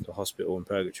principle, the hospital and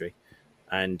purgatory,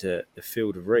 and the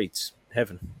field of reeds,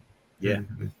 heaven. Yeah.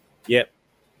 Yep.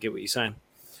 Get what you're saying.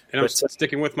 And I'm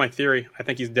sticking with my theory. I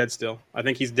think he's dead still. I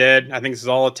think he's dead. I think this is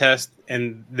all a test.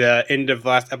 And the end of the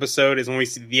last episode is when we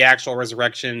see the actual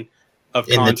resurrection of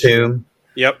in the tomb.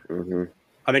 Yep.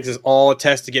 I think this is all a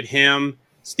test to get him,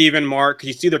 Stephen, Mark, because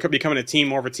you see they're becoming a team,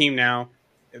 more of a team now,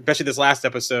 especially this last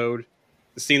episode,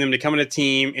 seeing them becoming a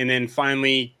team, and then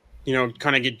finally,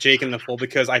 kind of get Jake in the fold,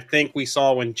 because I think we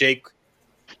saw when Jake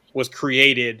was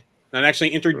created, not actually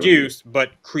introduced,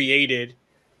 but created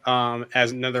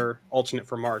as another alternate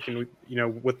for Mark. And,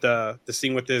 with the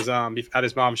scene with his at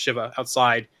his mom, Shiva,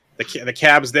 outside, the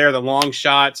cab's there, the long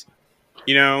shot,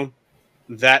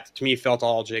 that to me felt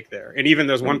all Jake there. And even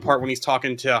there's one part when he's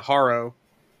talking to Harrow,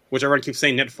 which everyone keeps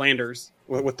saying Ned Flanders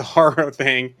with the Harrow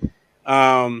thing,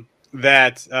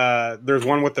 that there's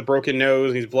one with the broken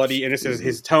nose and he's bloody, and this is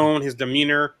his tone, his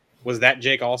demeanor. Was that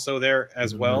Jake also there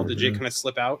as well? Did Jake kind of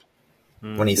slip out?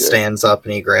 When he stands up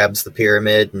and he grabs the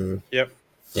pyramid and Yep.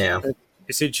 Yeah.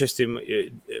 It's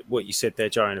interesting what you said there,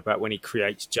 Jarian, about when he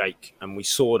creates Jake, and we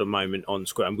saw the moment on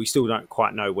screen, and we still don't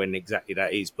quite know when exactly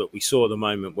that is, but we saw the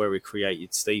moment where he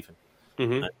created Stephen.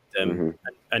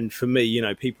 And for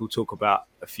me, people talk about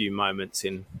a few moments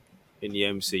in the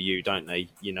MCU, don't they?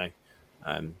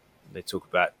 They talk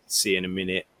about seeing a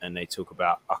minute, and they talk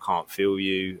about I can't feel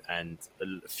you, and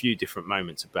a few different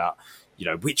moments about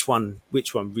which one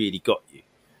really got you.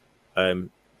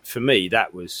 For me,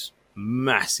 that was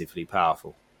massively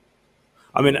powerful.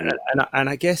 I mean, and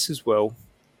I guess as well,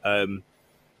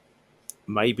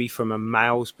 maybe from a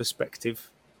male's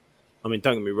perspective. I mean,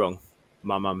 don't get me wrong,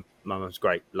 my mum's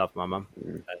great, love my mum,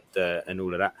 and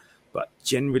all of that. But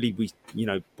generally,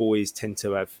 boys tend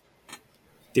to have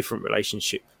different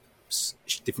relationships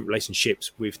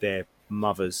with their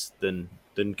mothers than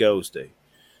girls do.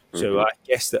 So I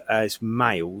guess that as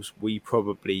males, we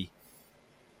probably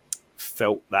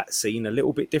felt that scene a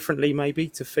little bit differently, maybe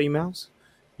to females,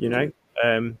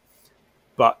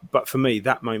 but for me,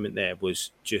 that moment there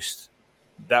was just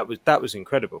that was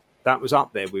incredible. That was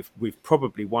up there with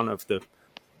probably one of the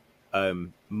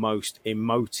most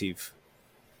emotive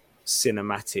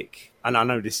cinematic, and I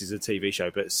know this is a TV show,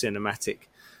 but cinematic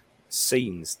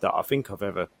scenes that I think I've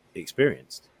ever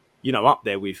experienced. Up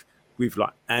there with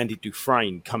like Andy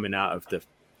Dufresne coming out of the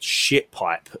shit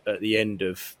pipe at the end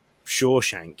of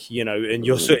Shawshank, and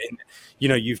you're sitting,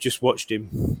 you've just watched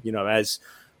him, as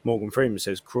Morgan Freeman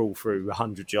says, crawl through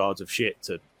 100 yards of shit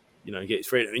to, get his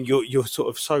freedom, and you're sort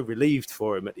of so relieved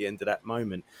for him at the end of that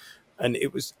moment, and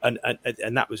it was, and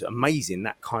that was amazing,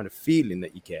 that kind of feeling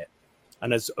that you get,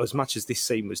 and as much as this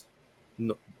scene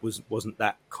wasn't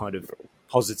that kind of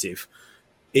positive,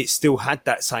 it still had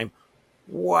that same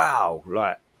wow,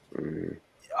 like.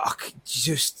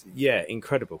 Just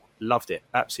incredible. Loved it,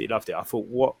 absolutely loved it. I thought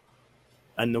what,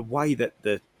 and the way that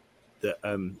the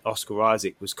Oscar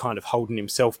Isaac was kind of holding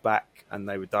himself back, and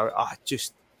they were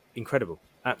just incredible.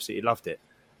 Absolutely loved it.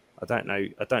 I don't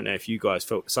know if you guys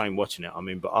felt the same watching it. I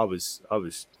mean, but I was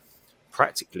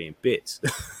practically in bits.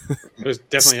 There's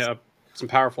definitely some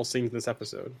powerful scenes in this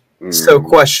episode. So,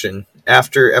 question: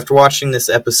 after watching this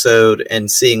episode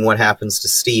and seeing what happens to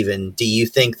Steven, do you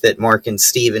think that Mark and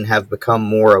Steven have become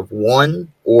more of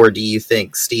one, or do you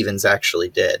think Steven's actually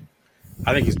dead?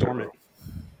 I think he's dormant.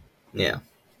 Yeah,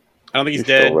 I don't think he's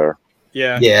dead. Still there.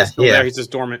 Yeah, yeah, he's still there. He's just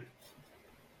dormant.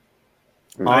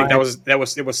 I think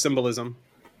it was symbolism.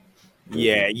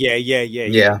 Yeah,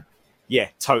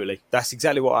 totally. That's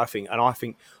exactly what I think, and I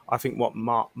think what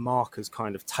Mark has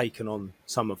kind of taken on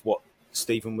some of what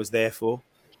Stephen was there for.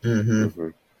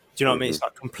 Do you know what I mean? It's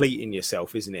like completing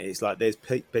yourself, isn't it? It's like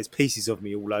there's pieces of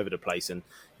me all over the place, and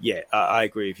yeah, I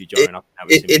agree with you, Jarian.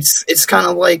 It's kind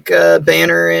of like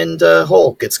Banner and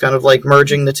Hulk. It's kind of like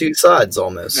merging the two sides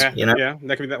almost. Yeah, You know? yeah,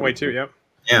 that could be that way too. Yep.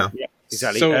 Yeah. Yeah,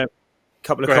 exactly. So,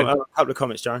 couple go ahead. of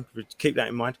comments, Jarian. Keep that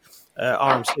in mind.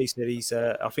 RMC said he's.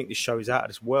 I think this show is out of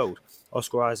this world.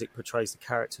 Oscar Isaac portrays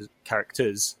the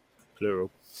characters,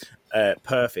 plural,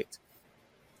 perfect.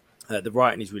 The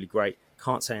writing is really great.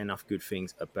 Can't say enough good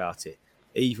things about it.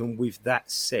 Even with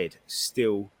that said,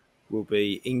 still will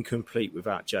be incomplete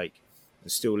without Jake,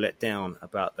 and still let down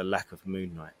about the lack of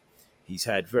Moon Knight. He's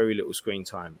had very little screen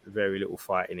time, very little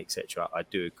fighting, etc. I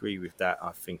do agree with that.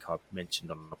 I think I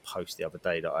mentioned on a post the other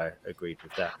day that I agreed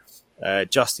with that.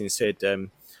 Justin said,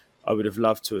 I would have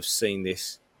loved to have seen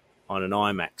this on an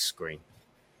IMAX screen.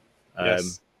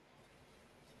 Yes.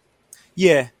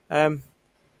 Yeah.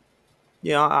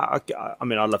 Yeah, I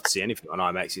mean, I'd love to see anything on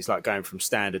IMAX. It's like going from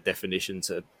standard definition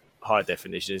to high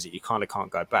definition, is that you kind of can't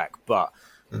go back. But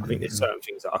I think there's certain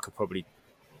things that I could probably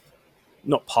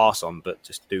not pass on, but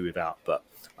just do without. But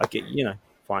I get,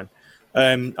 fine.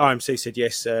 RMC said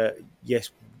yes,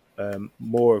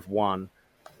 more of one.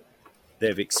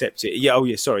 They've accepted. Yeah, oh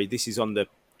yeah, sorry. This is on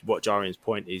what Jarian's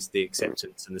point is, the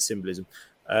acceptance and the symbolism.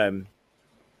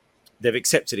 They've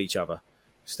accepted each other.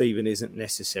 Stephen isn't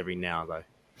necessary now, though.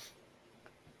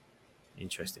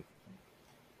 Interesting.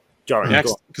 Jarian, Yeah,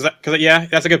 because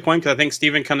that's a good point. Because I think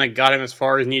Steven kind of got him as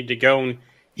far as he needed to go, and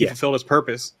he fulfilled his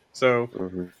purpose. So,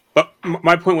 but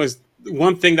my point was,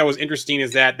 one thing that was interesting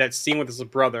is that scene with his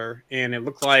brother, and it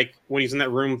looked like when he's in that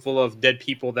room full of dead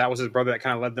people, that was his brother that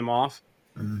kind of led them off.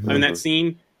 In that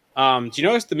scene, do you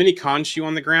notice the mini Khonshu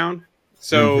on the ground?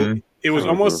 So it was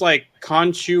almost like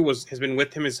Khonshu has been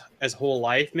with him his whole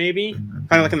life, maybe kind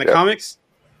of like in the comics,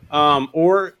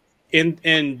 or did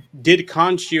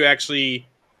Khonshu actually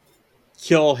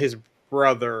kill his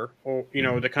brother, or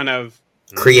to kind of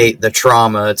create the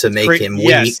trauma to make him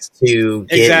weak to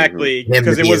get exactly him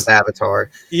to be his avatar.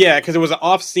 Yeah, because it was an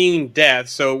off-scene death.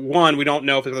 So one, we don't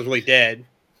know if it was really dead.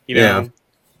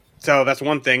 So that's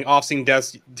one thing. Off-scene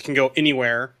deaths can go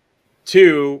anywhere.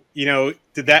 Two, did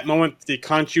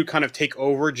Khonshu kind of take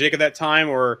over Jake at that time,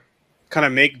 or kind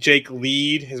of make Jake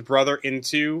lead his brother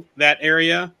into that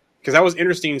area? Because that was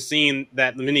interesting seeing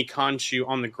that mini Khonshu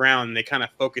on the ground, and they kind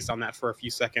of focused on that for a few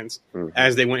seconds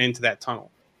as they went into that tunnel.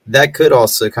 That could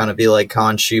also kind of be like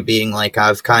Khonshu being like,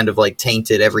 I've kind of like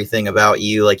tainted everything about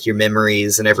you, like your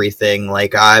memories and everything.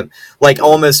 Like I'm like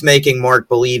almost making Mark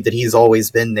believe that he's always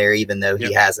been there, even though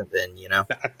he hasn't been,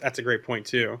 That's a great point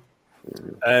too.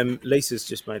 Lisa's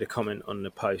just made a comment on the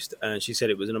post, and she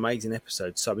said it was an amazing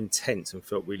episode, so intense and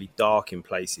felt really dark in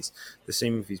places. The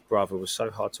scene with his brother was so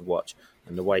hard to watch,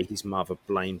 and the way his mother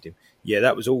blamed him. Yeah,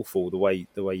 that was awful.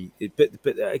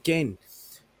 But again,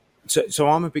 so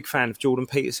I'm a big fan of Jordan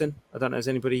Peterson. I don't know, is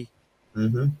anybody? I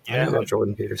know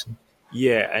Jordan Peterson.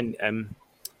 Yeah, and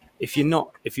if you're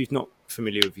not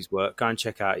familiar with his work, go and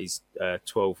check out his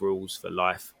 12 Rules for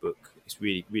Life book. It's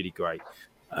really, really great.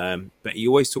 But he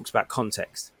always talks about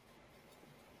context.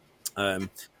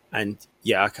 And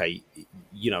yeah, okay,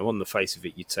 on the face of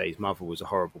it, you'd say his mother was a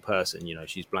horrible person.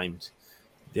 She's blamed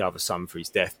the other son for his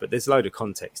death, but there's a load of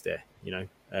context there.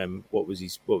 What was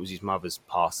his mother's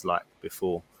past like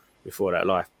before that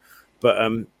life? But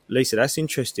Lisa, that's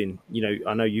interesting.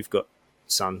 I know you've got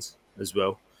sons as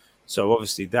well, so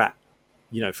obviously that,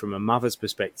 from a mother's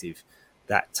perspective,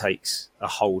 that takes a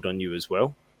hold on you as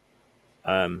well.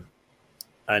 And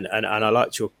I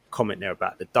liked your comment there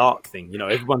about the dark thing.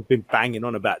 Everyone's been banging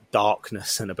on about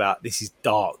darkness and about this is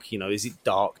dark. Is it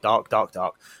dark?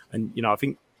 And I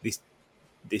think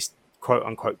this quote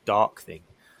unquote dark thing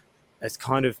has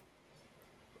kind of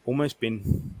almost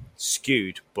been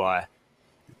skewed by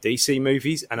DC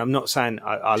movies. And I'm not saying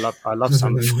I love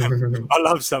some of them. I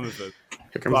love some of them.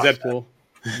 Here comes Deadpool.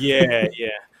 Yeah.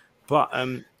 But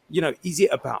is it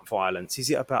about violence? Is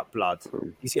it about blood?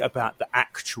 Is it about the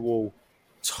actual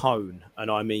tone, and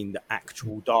I mean the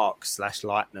actual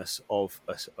dark/lightness of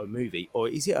a movie, or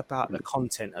is it about the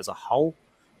content as a whole?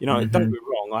 Don't get me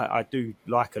wrong, I do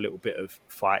like a little bit of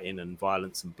fighting and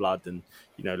violence and blood, and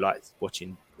like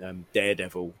watching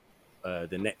Daredevil, the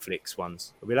Netflix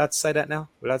ones. Are we allowed to say that now?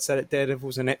 We're allowed to say that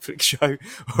Daredevil's a Netflix show,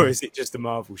 or is it just a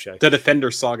Marvel show? The Defender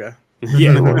Saga.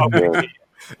 Yeah.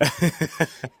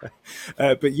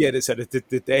 But yeah,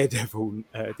 the Daredevil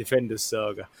Defenders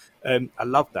Saga. I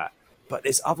love that. But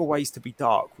there's other ways to be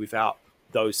dark without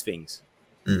those things.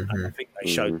 And I think they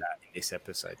showed that in this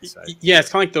episode. So. Yeah, it's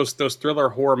kind of like those thriller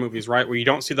horror movies, right? Where you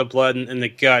don't see the blood and the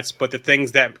guts, but the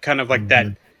things that kind of like that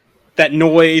that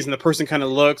noise and the person kind of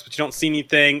looks, but you don't see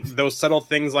anything. Those subtle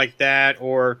things like that,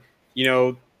 or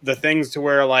the things to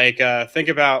where like think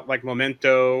about like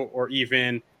Memento, or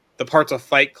even the parts of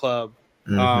Fight Club,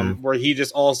 where he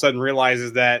just all of a sudden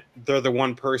realizes that they're the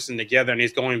one person together, and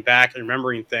he's going back and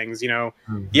remembering things. Yeah,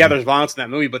 there's violence in that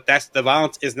movie, but the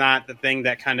violence is not the thing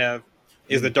that kind of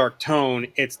is the dark tone.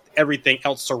 It's everything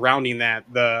else surrounding that.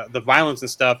 The violence and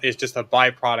stuff is just a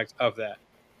byproduct of that.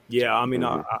 Yeah, I mean,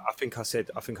 I think I said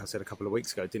a couple of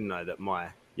weeks ago, didn't I, that my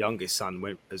youngest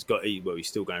son he's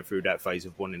still going through that phase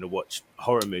of wanting to watch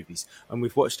horror movies, and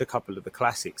we've watched a couple of the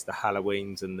classics, the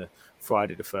Halloweens and the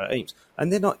Friday the 13th,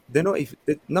 and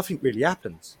nothing really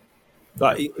happens.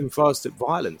 Like, as far as the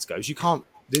violence goes,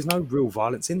 there's no real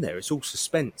violence in there. It's all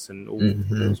suspense and all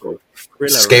sort of thriller,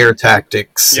 scare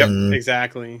tactics. Yep, and...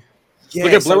 exactly. Yeah,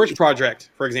 Look at Blair Witch Project,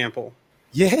 for example.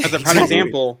 Yeah, as a prime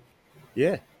example.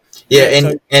 Yeah.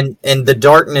 Yeah, and the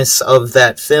darkness of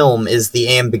that film is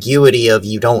the ambiguity of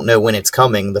you don't know when it's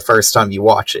coming the first time you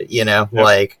watch it,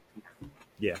 like...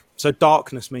 Yeah, so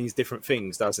darkness means different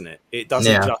things, doesn't it? It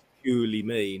doesn't just purely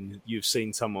mean you've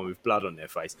seen someone with blood on their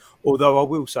face. Although I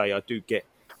will say I do get,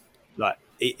 like,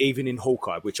 even in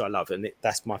Hawkeye, which I love, and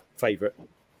that's my favourite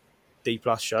D+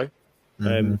 show.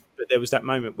 But there was that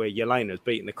moment where Yelena's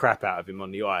beating the crap out of him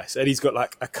on the ice, and he's got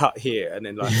like a cut here, and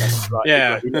then like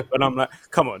and I'm like,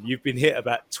 come on, you've been hit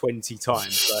about 20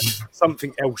 times. Like,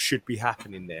 something else should be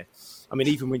happening there. I mean,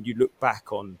 even when you look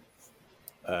back on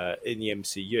in the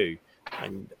MCU,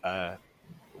 and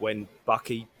when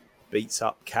Bucky beats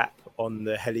up Cap on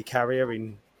the helicarrier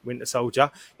in Winter Soldier,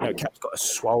 Cap's got a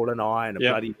swollen eye and a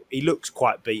bloody. He looks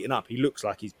quite beaten up. He looks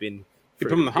like he's been. They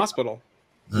put him in the hospital.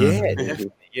 Yeah,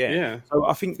 definitely. Yeah. So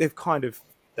I think they've kind of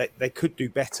they could do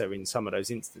better in some of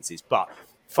those instances, but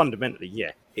fundamentally,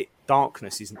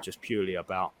 darkness isn't just purely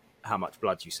about how much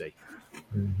blood you see.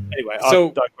 Anyway, I'll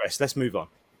digress. Let's move on.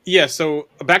 Yeah. So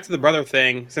back to the brother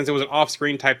thing, since it was an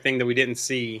off-screen type thing that we didn't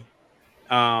see.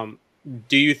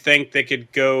 Do you think they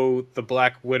could go the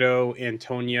Black Widow,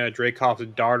 Antonia Dreykov's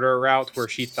daughter route, where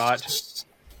she thought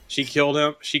she killed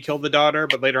him? She killed the daughter,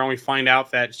 but later on we find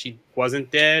out that she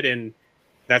wasn't dead, and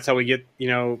that's how we get,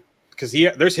 because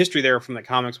there's history there from the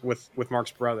comics with Mark's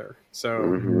brother.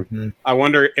 So I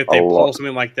wonder if they pull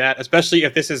something like that, especially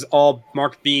if this is all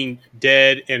Mark being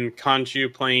dead and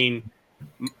Khonshu playing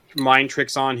mind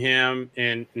tricks on him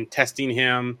and testing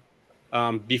him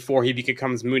before he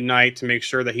becomes Moon Knight, to make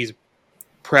sure that he's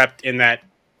prepped and that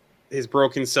his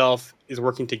broken self is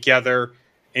working together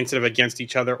instead of against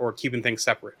each other or keeping things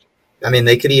separate. I mean,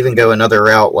 they could even go another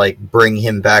route, like bring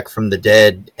him back from the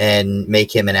dead and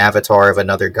make him an avatar of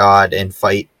another god and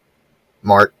fight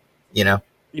Mark, You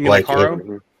mean like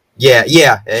Haro? Yeah.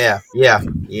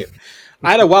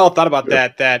 I had a wild thought about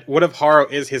that what if Haro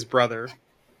is his brother?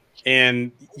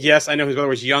 And yes, I know his brother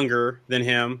was younger than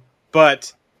him,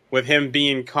 but with him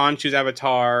being Khonshu's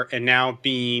avatar and now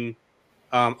being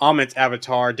Amit's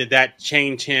avatar, did that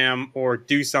change him or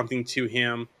do something to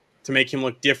him to make him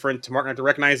look different, to Mark not to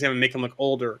recognize him and make him look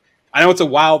older? I know it's a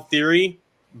wild theory,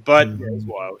 but it's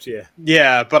wild,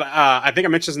 but I think I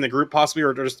mentioned this in the group possibly,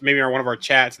 or just maybe on one of our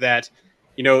chats, that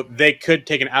they could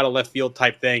take an out of left field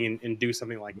type thing and do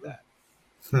something like that.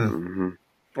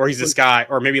 Or he's this guy,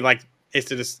 or maybe like it's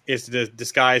to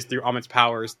disguise through Amit's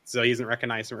powers, so he doesn't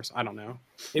recognize him. Or I don't know.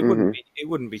 It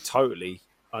wouldn't be totally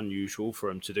unusual for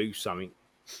him to do something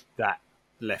that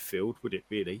left field, would it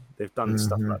really? They've done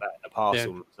stuff like that in the past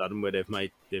all of a sudden, where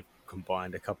they've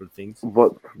combined a couple of things.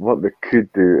 What they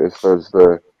could do is there's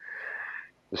the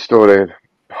story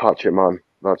Hatchet Man,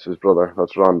 that's his brother,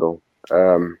 that's Randall.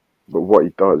 But what he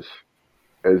does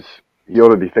is he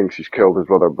already thinks he's killed his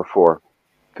brother before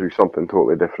through something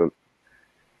totally different.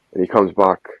 And he comes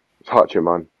back as Hatchet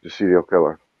Man, the serial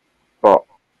killer. But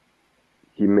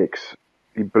he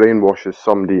brainwashes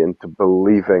somebody into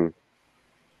believing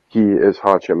he is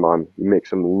Hatchet Man. He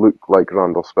makes him look like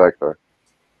Randall Spector.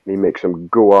 And he makes him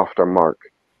go after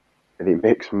Mark. And he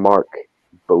makes Mark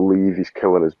believe he's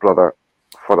killing his brother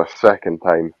for a second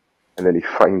time. And then he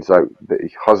finds out that he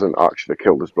hasn't actually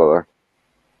killed his brother.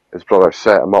 His brother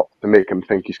set him up to make him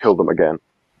think he's killed him again.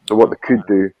 So what they could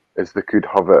do is they could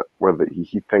have it where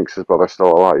he thinks his brother's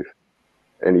still alive.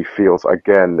 And he feels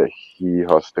again that he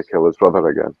has to kill his brother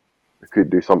again. They could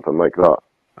do something like that.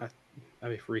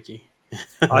 That'd be freaky.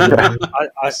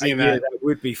 That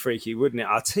would be freaky, wouldn't it?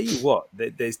 I'll tell you what,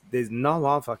 there's no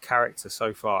other character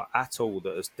so far at all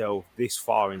that has delved this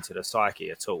far into the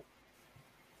psyche at all.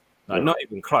 Like, not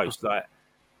even close. Like,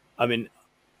 I mean,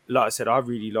 like I said, I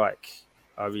really like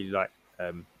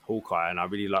Hawkeye, and I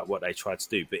really like what they tried to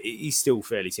do, but he's still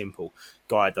fairly simple.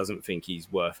 Guy doesn't think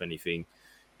he's worth anything.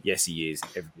 Yes, he is.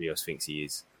 Everybody else thinks he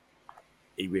is.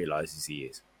 He realizes he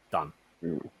is. Done.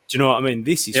 Mm. Do you know what I mean?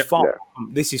 This is far. Yeah.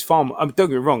 This is far. Don't get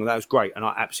me wrong. That was great, and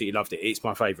I absolutely loved it. It's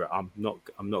my favorite. I'm not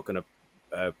going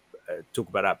to talk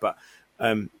about that, but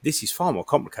this is far more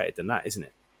complicated than that, isn't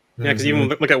it? Yeah, because even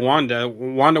look at Wanda.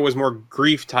 Wanda was more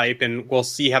grief type, and we'll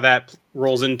see how that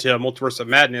rolls into Multiverse of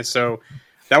Madness. So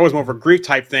that was more of a grief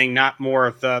type thing, not more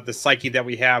of the psyche that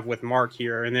we have with Mark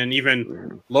here. And then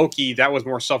even Loki, that was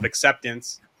more self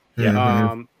acceptance.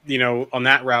 Yeah. On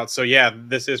that route. So yeah,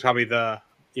 this is probably the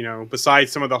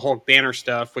besides some of the Hulk banner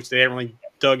stuff, which they haven't really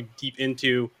dug deep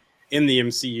into in the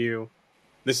MCU.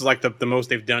 This is like the most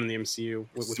they've done in the MCU.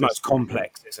 It's the most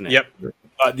complex, isn't it? Yep.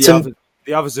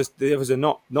 The others are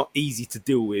not easy to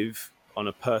deal with on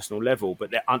a personal level, but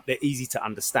they're easy to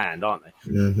understand, aren't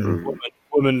they? Mm-hmm.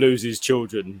 Woman loses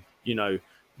children.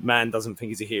 Man doesn't think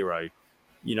he's a hero.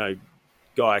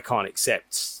 Guy can't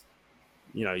accept.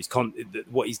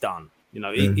 What he's done.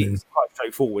 It's quite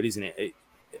straightforward, isn't it?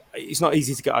 It's not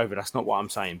easy to get over. That's not what I'm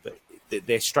saying, but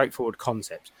they're straightforward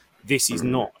concepts. This is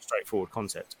not a straightforward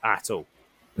concept at all.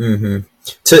 Mm-hmm.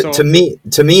 To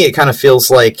me, it kind of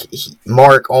feels like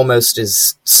Mark almost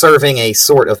is serving a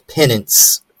sort of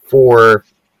penance for,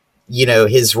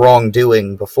 his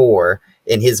wrongdoing before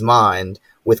in his mind,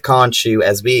 with Khonshu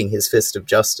as being his fist of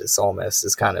justice. Almost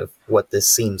is kind of what this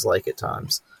seems like at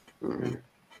times.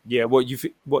 Yeah,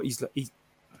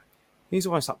 he's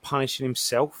almost like punishing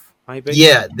himself, maybe.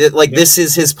 Yeah, this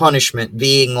is his punishment,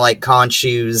 being like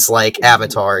Khonshu's like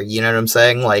avatar. You know what I'm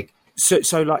saying? Like.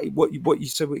 So like what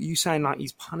you saying, like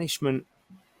his punishment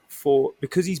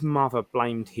because his mother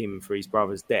blamed him for his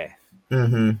brother's death.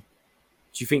 Mm-hmm. Do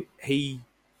you think he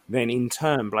then in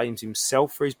turn blames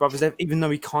himself for his brother's death, even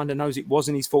though he kind of knows it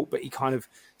wasn't his fault, but he kind of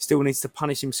still needs to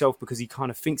punish himself because he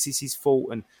kind of thinks it's his fault?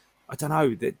 And I don't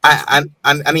know.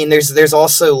 I mean, there's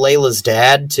also Layla's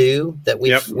dad too that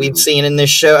we've seen in this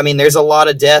show. I mean, there's a lot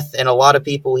of death and a lot of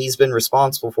people he's been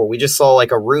responsible for. We just saw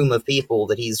like a room of people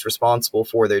that he's responsible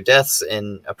for their deaths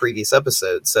in a previous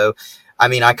episode. So, I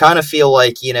mean, I kind of feel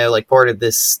like like part of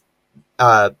this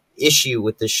issue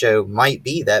with the show might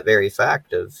be that very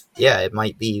fact of it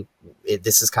might be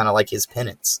this is kind of like his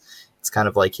penance. It's kind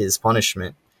of like his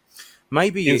punishment.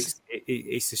 Maybe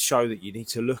it's a show that you need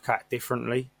to look at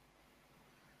differently.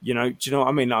 Do you know what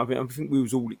I mean? I think we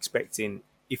was all expecting,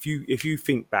 if you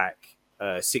think back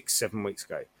 6-7 weeks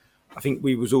ago, I think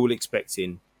we was all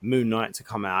expecting Moon Knight to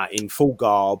come out in full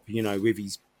garb, with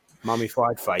his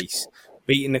mummified face,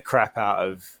 beating the crap out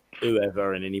of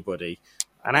whoever and anybody.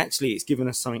 And actually, it's given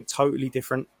us something totally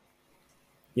different.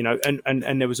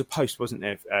 And there was a post, wasn't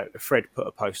there? Fred put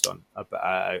a post on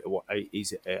about what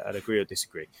I'd agree or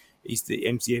disagree. Is the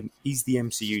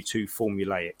MCU too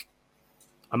formulaic?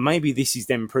 And maybe this is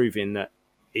them proving that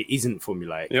it isn't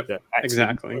formulaic. Yep, that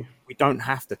exactly. We don't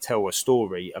have to tell a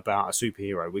story about a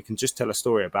superhero. We can just tell a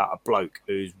story about a bloke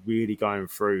who's really going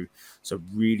through some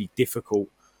really difficult,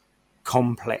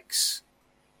 complex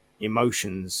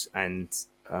emotions and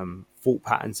thought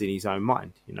patterns in his own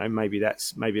mind. Maybe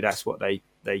that's what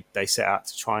they set out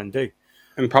to try and do.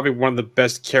 And probably one of the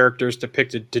best characters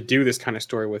depicted to do this kind of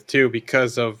story with too,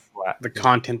 because of the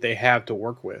content they have to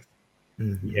work with.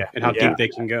 Yeah, and how deep they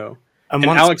can go. And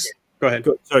once, Alex, go ahead.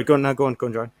 Go on,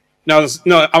 John. Alex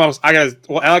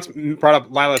brought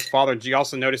up Lila's father. Did you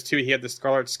also notice too? He had the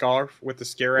scarlet scarf with the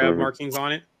scarab markings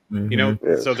on it.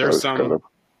 Mm-hmm. So there's some.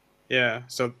 Yeah,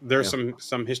 so there's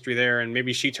some history there, and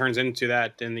maybe she turns into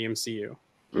that in the MCU.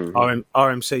 Mm-hmm.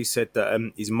 RMC said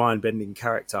that he's a mind-bending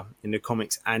character in the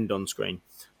comics and on screen,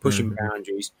 pushing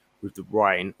boundaries with the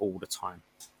writing all the time.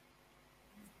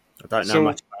 I don't know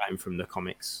much about him from the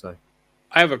comics, so.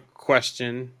 I have a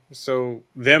question. So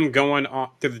them going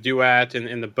on to the duet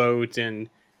and the boat and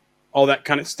all that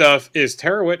kind of stuff, is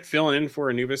Terawit filling in for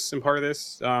Anubis in part of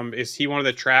this? Is he one of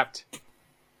the trapped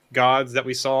gods that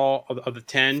we saw of the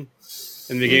 10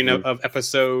 in the beginning of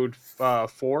episode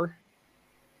 4?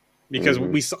 Because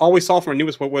all we saw from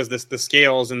Anubis was the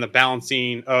scales and the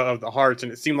balancing of the hearts,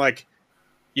 and it seemed like,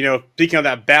 speaking of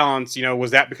that balance,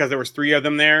 was that because there was 3 of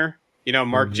them there?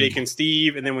 Mark, Jake, and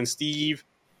Steve, and then when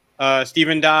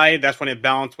Steven died, that's when it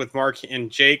balanced with Mark and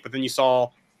Jake, but then you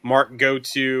saw Mark go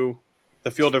to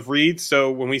the Field of Reeds.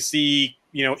 So when we see,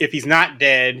 if he's not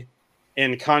dead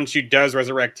and Khonshu does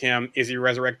resurrect him, is he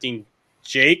resurrecting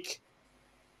Jake?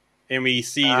 And we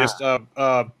see just a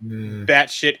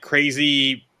batshit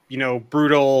crazy,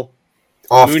 brutal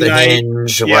off Moon the Knight,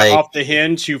 hinge, off the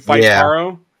hinge who fights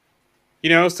Taro.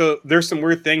 So there's some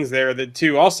weird things there that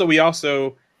too. Also, we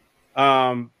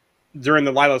during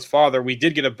the Lila's father, we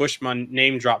did get a Bushman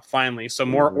name drop finally. So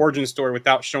more origin story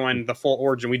without showing the full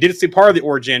origin. We did see part of the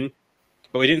origin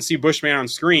but we didn't see Bushman on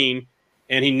screen.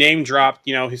 And he name dropped,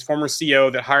 his former CO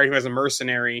that hired him as a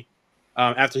mercenary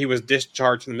after he was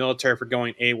discharged from the military for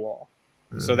going AWOL.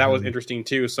 So that was interesting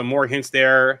too. So more hints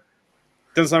there.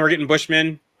 Doesn't sound like we're getting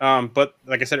Bushman, but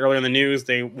like I said earlier in the news,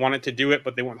 they wanted to do it,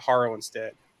 but they want Haro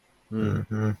instead.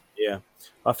 Mm-hmm. Yeah,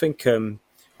 I think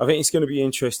it's going to be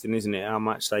interesting, isn't it? How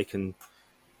much they can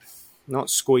not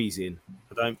squeeze in.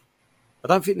 I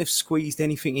don't think they've squeezed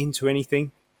anything into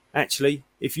anything. Actually,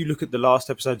 if you look at the last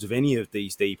episodes of any of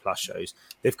these D+ shows,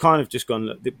 they've kind of just gone,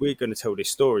 look, we're going to tell this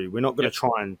story. We're not going to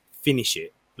try and finish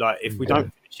it. Like, if we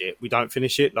don't finish it, we don't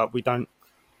finish it. Like,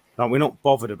 we're not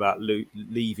bothered about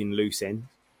leaving loose ends.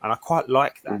 And I quite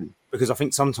like that because I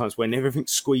think sometimes when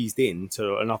everything's squeezed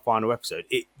into a final episode,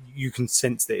 you can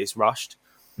sense that it's rushed.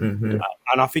 Mm-hmm.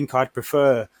 And I think I'd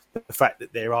prefer the fact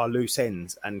that there are loose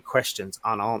ends and questions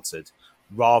unanswered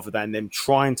rather than them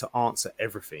trying to answer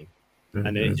everything. And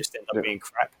then it just ends up being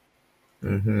crap.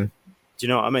 Mm-hmm. Do you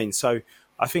know what I mean? So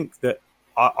I think that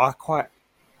I quite,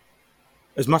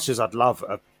 as much as I'd love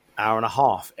an hour and a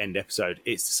half end episode,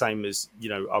 it's the same as,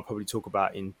 I'll probably talk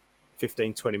about in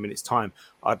 15, 20 minutes time.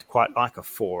 I'd quite like a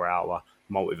 4-hour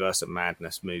Multiverse of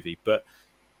Madness movie. But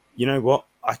you know what?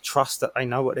 I trust that they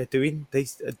know what they're doing. They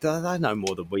know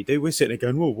more than we do. We're sitting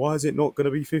there going, well, why is it not going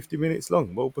to be 50 minutes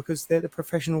long? Well, because they're the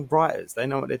professional writers. They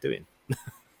know what they're doing.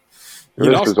 This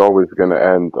was always going to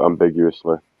end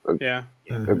ambiguously. Yeah.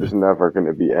 It was never going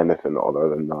to be anything other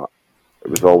than that.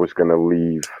 It was always going to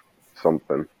leave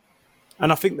something.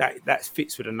 And I think that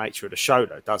fits with the nature of the show,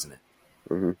 though, doesn't it?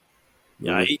 Mm-hmm.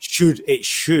 It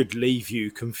should leave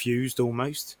you confused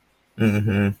almost.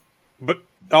 Mm-hmm. But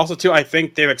also, too, I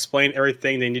think they've explained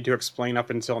everything they need to explain up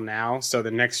until now. So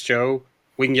the next show,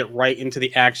 we can get right into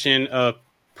the action of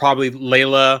probably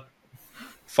Layla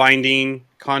finding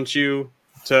Khonshu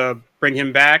to bring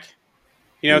him back,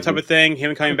 type of thing.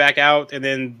 Him coming back out, and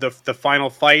then the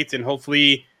final fight, and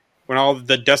hopefully when all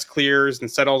the dust clears and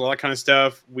settles, all that kind of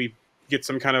stuff, we get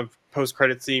some kind of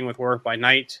post-credit scene with Werewolf by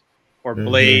Night or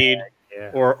Blade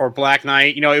or Black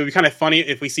Knight. It would be kind of funny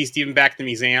if we see Steven back at the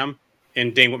museum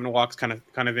and Dane Whitman walks kind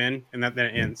of in, and then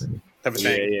it ends. Type of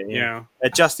thing.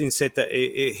 Justin said that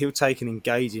he'll take an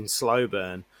engaging slow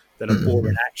burn than a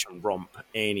boring action romp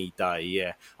any day.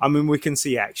 Yeah, I mean, we can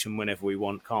see action whenever we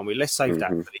want, can't we? Let's save that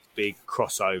for these big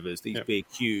crossovers, these big,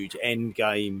 huge end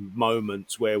game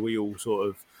moments where we all sort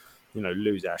of,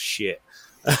 lose our shit.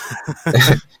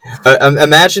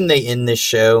 Imagine they end this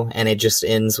show and it just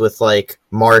ends with like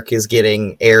Mark is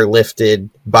getting airlifted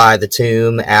by the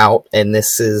tomb out, and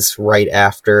this is right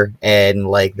after, and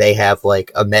like they have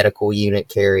like a medical unit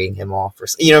carrying him off, or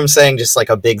what I'm saying, just like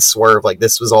a big swerve, like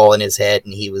this was all in his head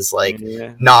and he was like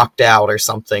knocked out or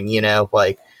something,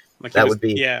 like that would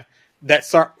be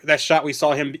that shot we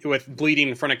saw him with bleeding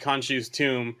in front of Khonshu's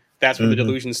tomb. That's where the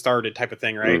delusion started, type of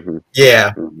thing, right?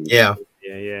 Yeah.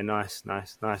 Yeah, nice.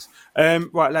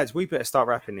 Right, lads, we better start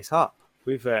wrapping this up.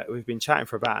 We've been chatting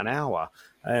for about an hour.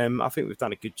 I think we've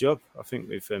done a good job. I think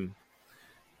we've. Do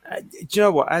you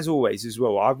know what? As always, as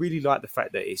well, I really like the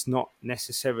fact that it's not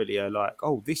necessarily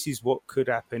this is what could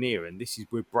happen here, and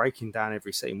we're breaking down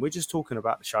every scene. We're just talking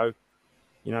about the show.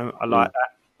 I like that.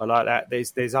 I like that.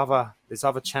 There's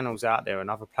other channels out there and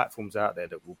other platforms out there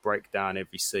that will break down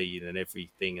every scene and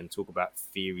everything and talk about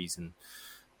theories and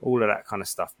all of that kind of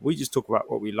stuff. We just talk about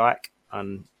what we like,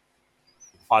 and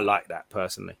I like that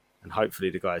personally, and hopefully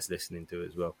the guys listening do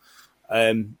as well.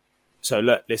 So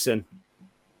look, listen,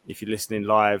 if you're listening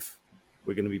live,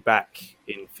 we're going to be back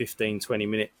in 15, 20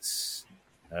 minutes.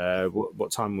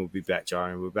 What time will we be back,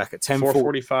 Jarian? We're back at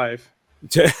 4:45.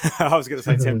 I was going to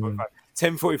say 10:45.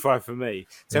 10:45 for me.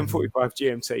 10:45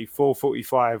 GMT.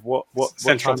 4:45. What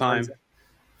Central time?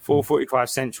 4:45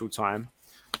 Central time.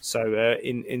 So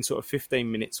in sort of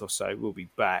 15 minutes or so, we'll be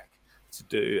back to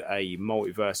do a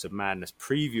Multiverse of Madness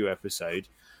preview episode.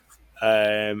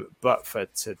 But for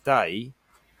today,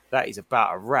 that is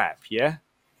about a wrap. Yeah.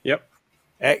 Yep.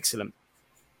 Excellent.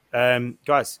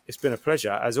 Guys, it's been a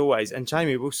pleasure as always. And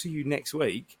Jamie, we'll see you next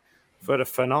week for the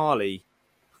finale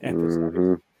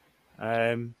episode.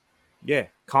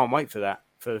 Can't wait for that,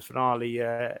 for the finale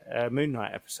Moon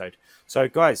Knight episode. So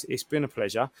guys, it's been a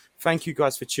pleasure. Thank you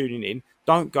guys for tuning in.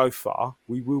 Don't go far.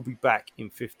 We will be back in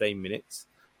 15 minutes.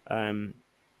 We'll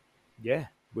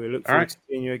look forward to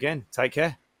seeing you again. Take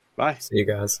care. Bye. See you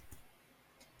guys.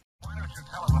 Why don't you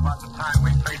tell them about the time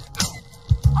we faced doom?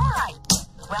 All right.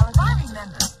 Well, as I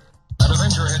remember, At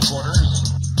Avenger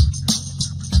headquarters,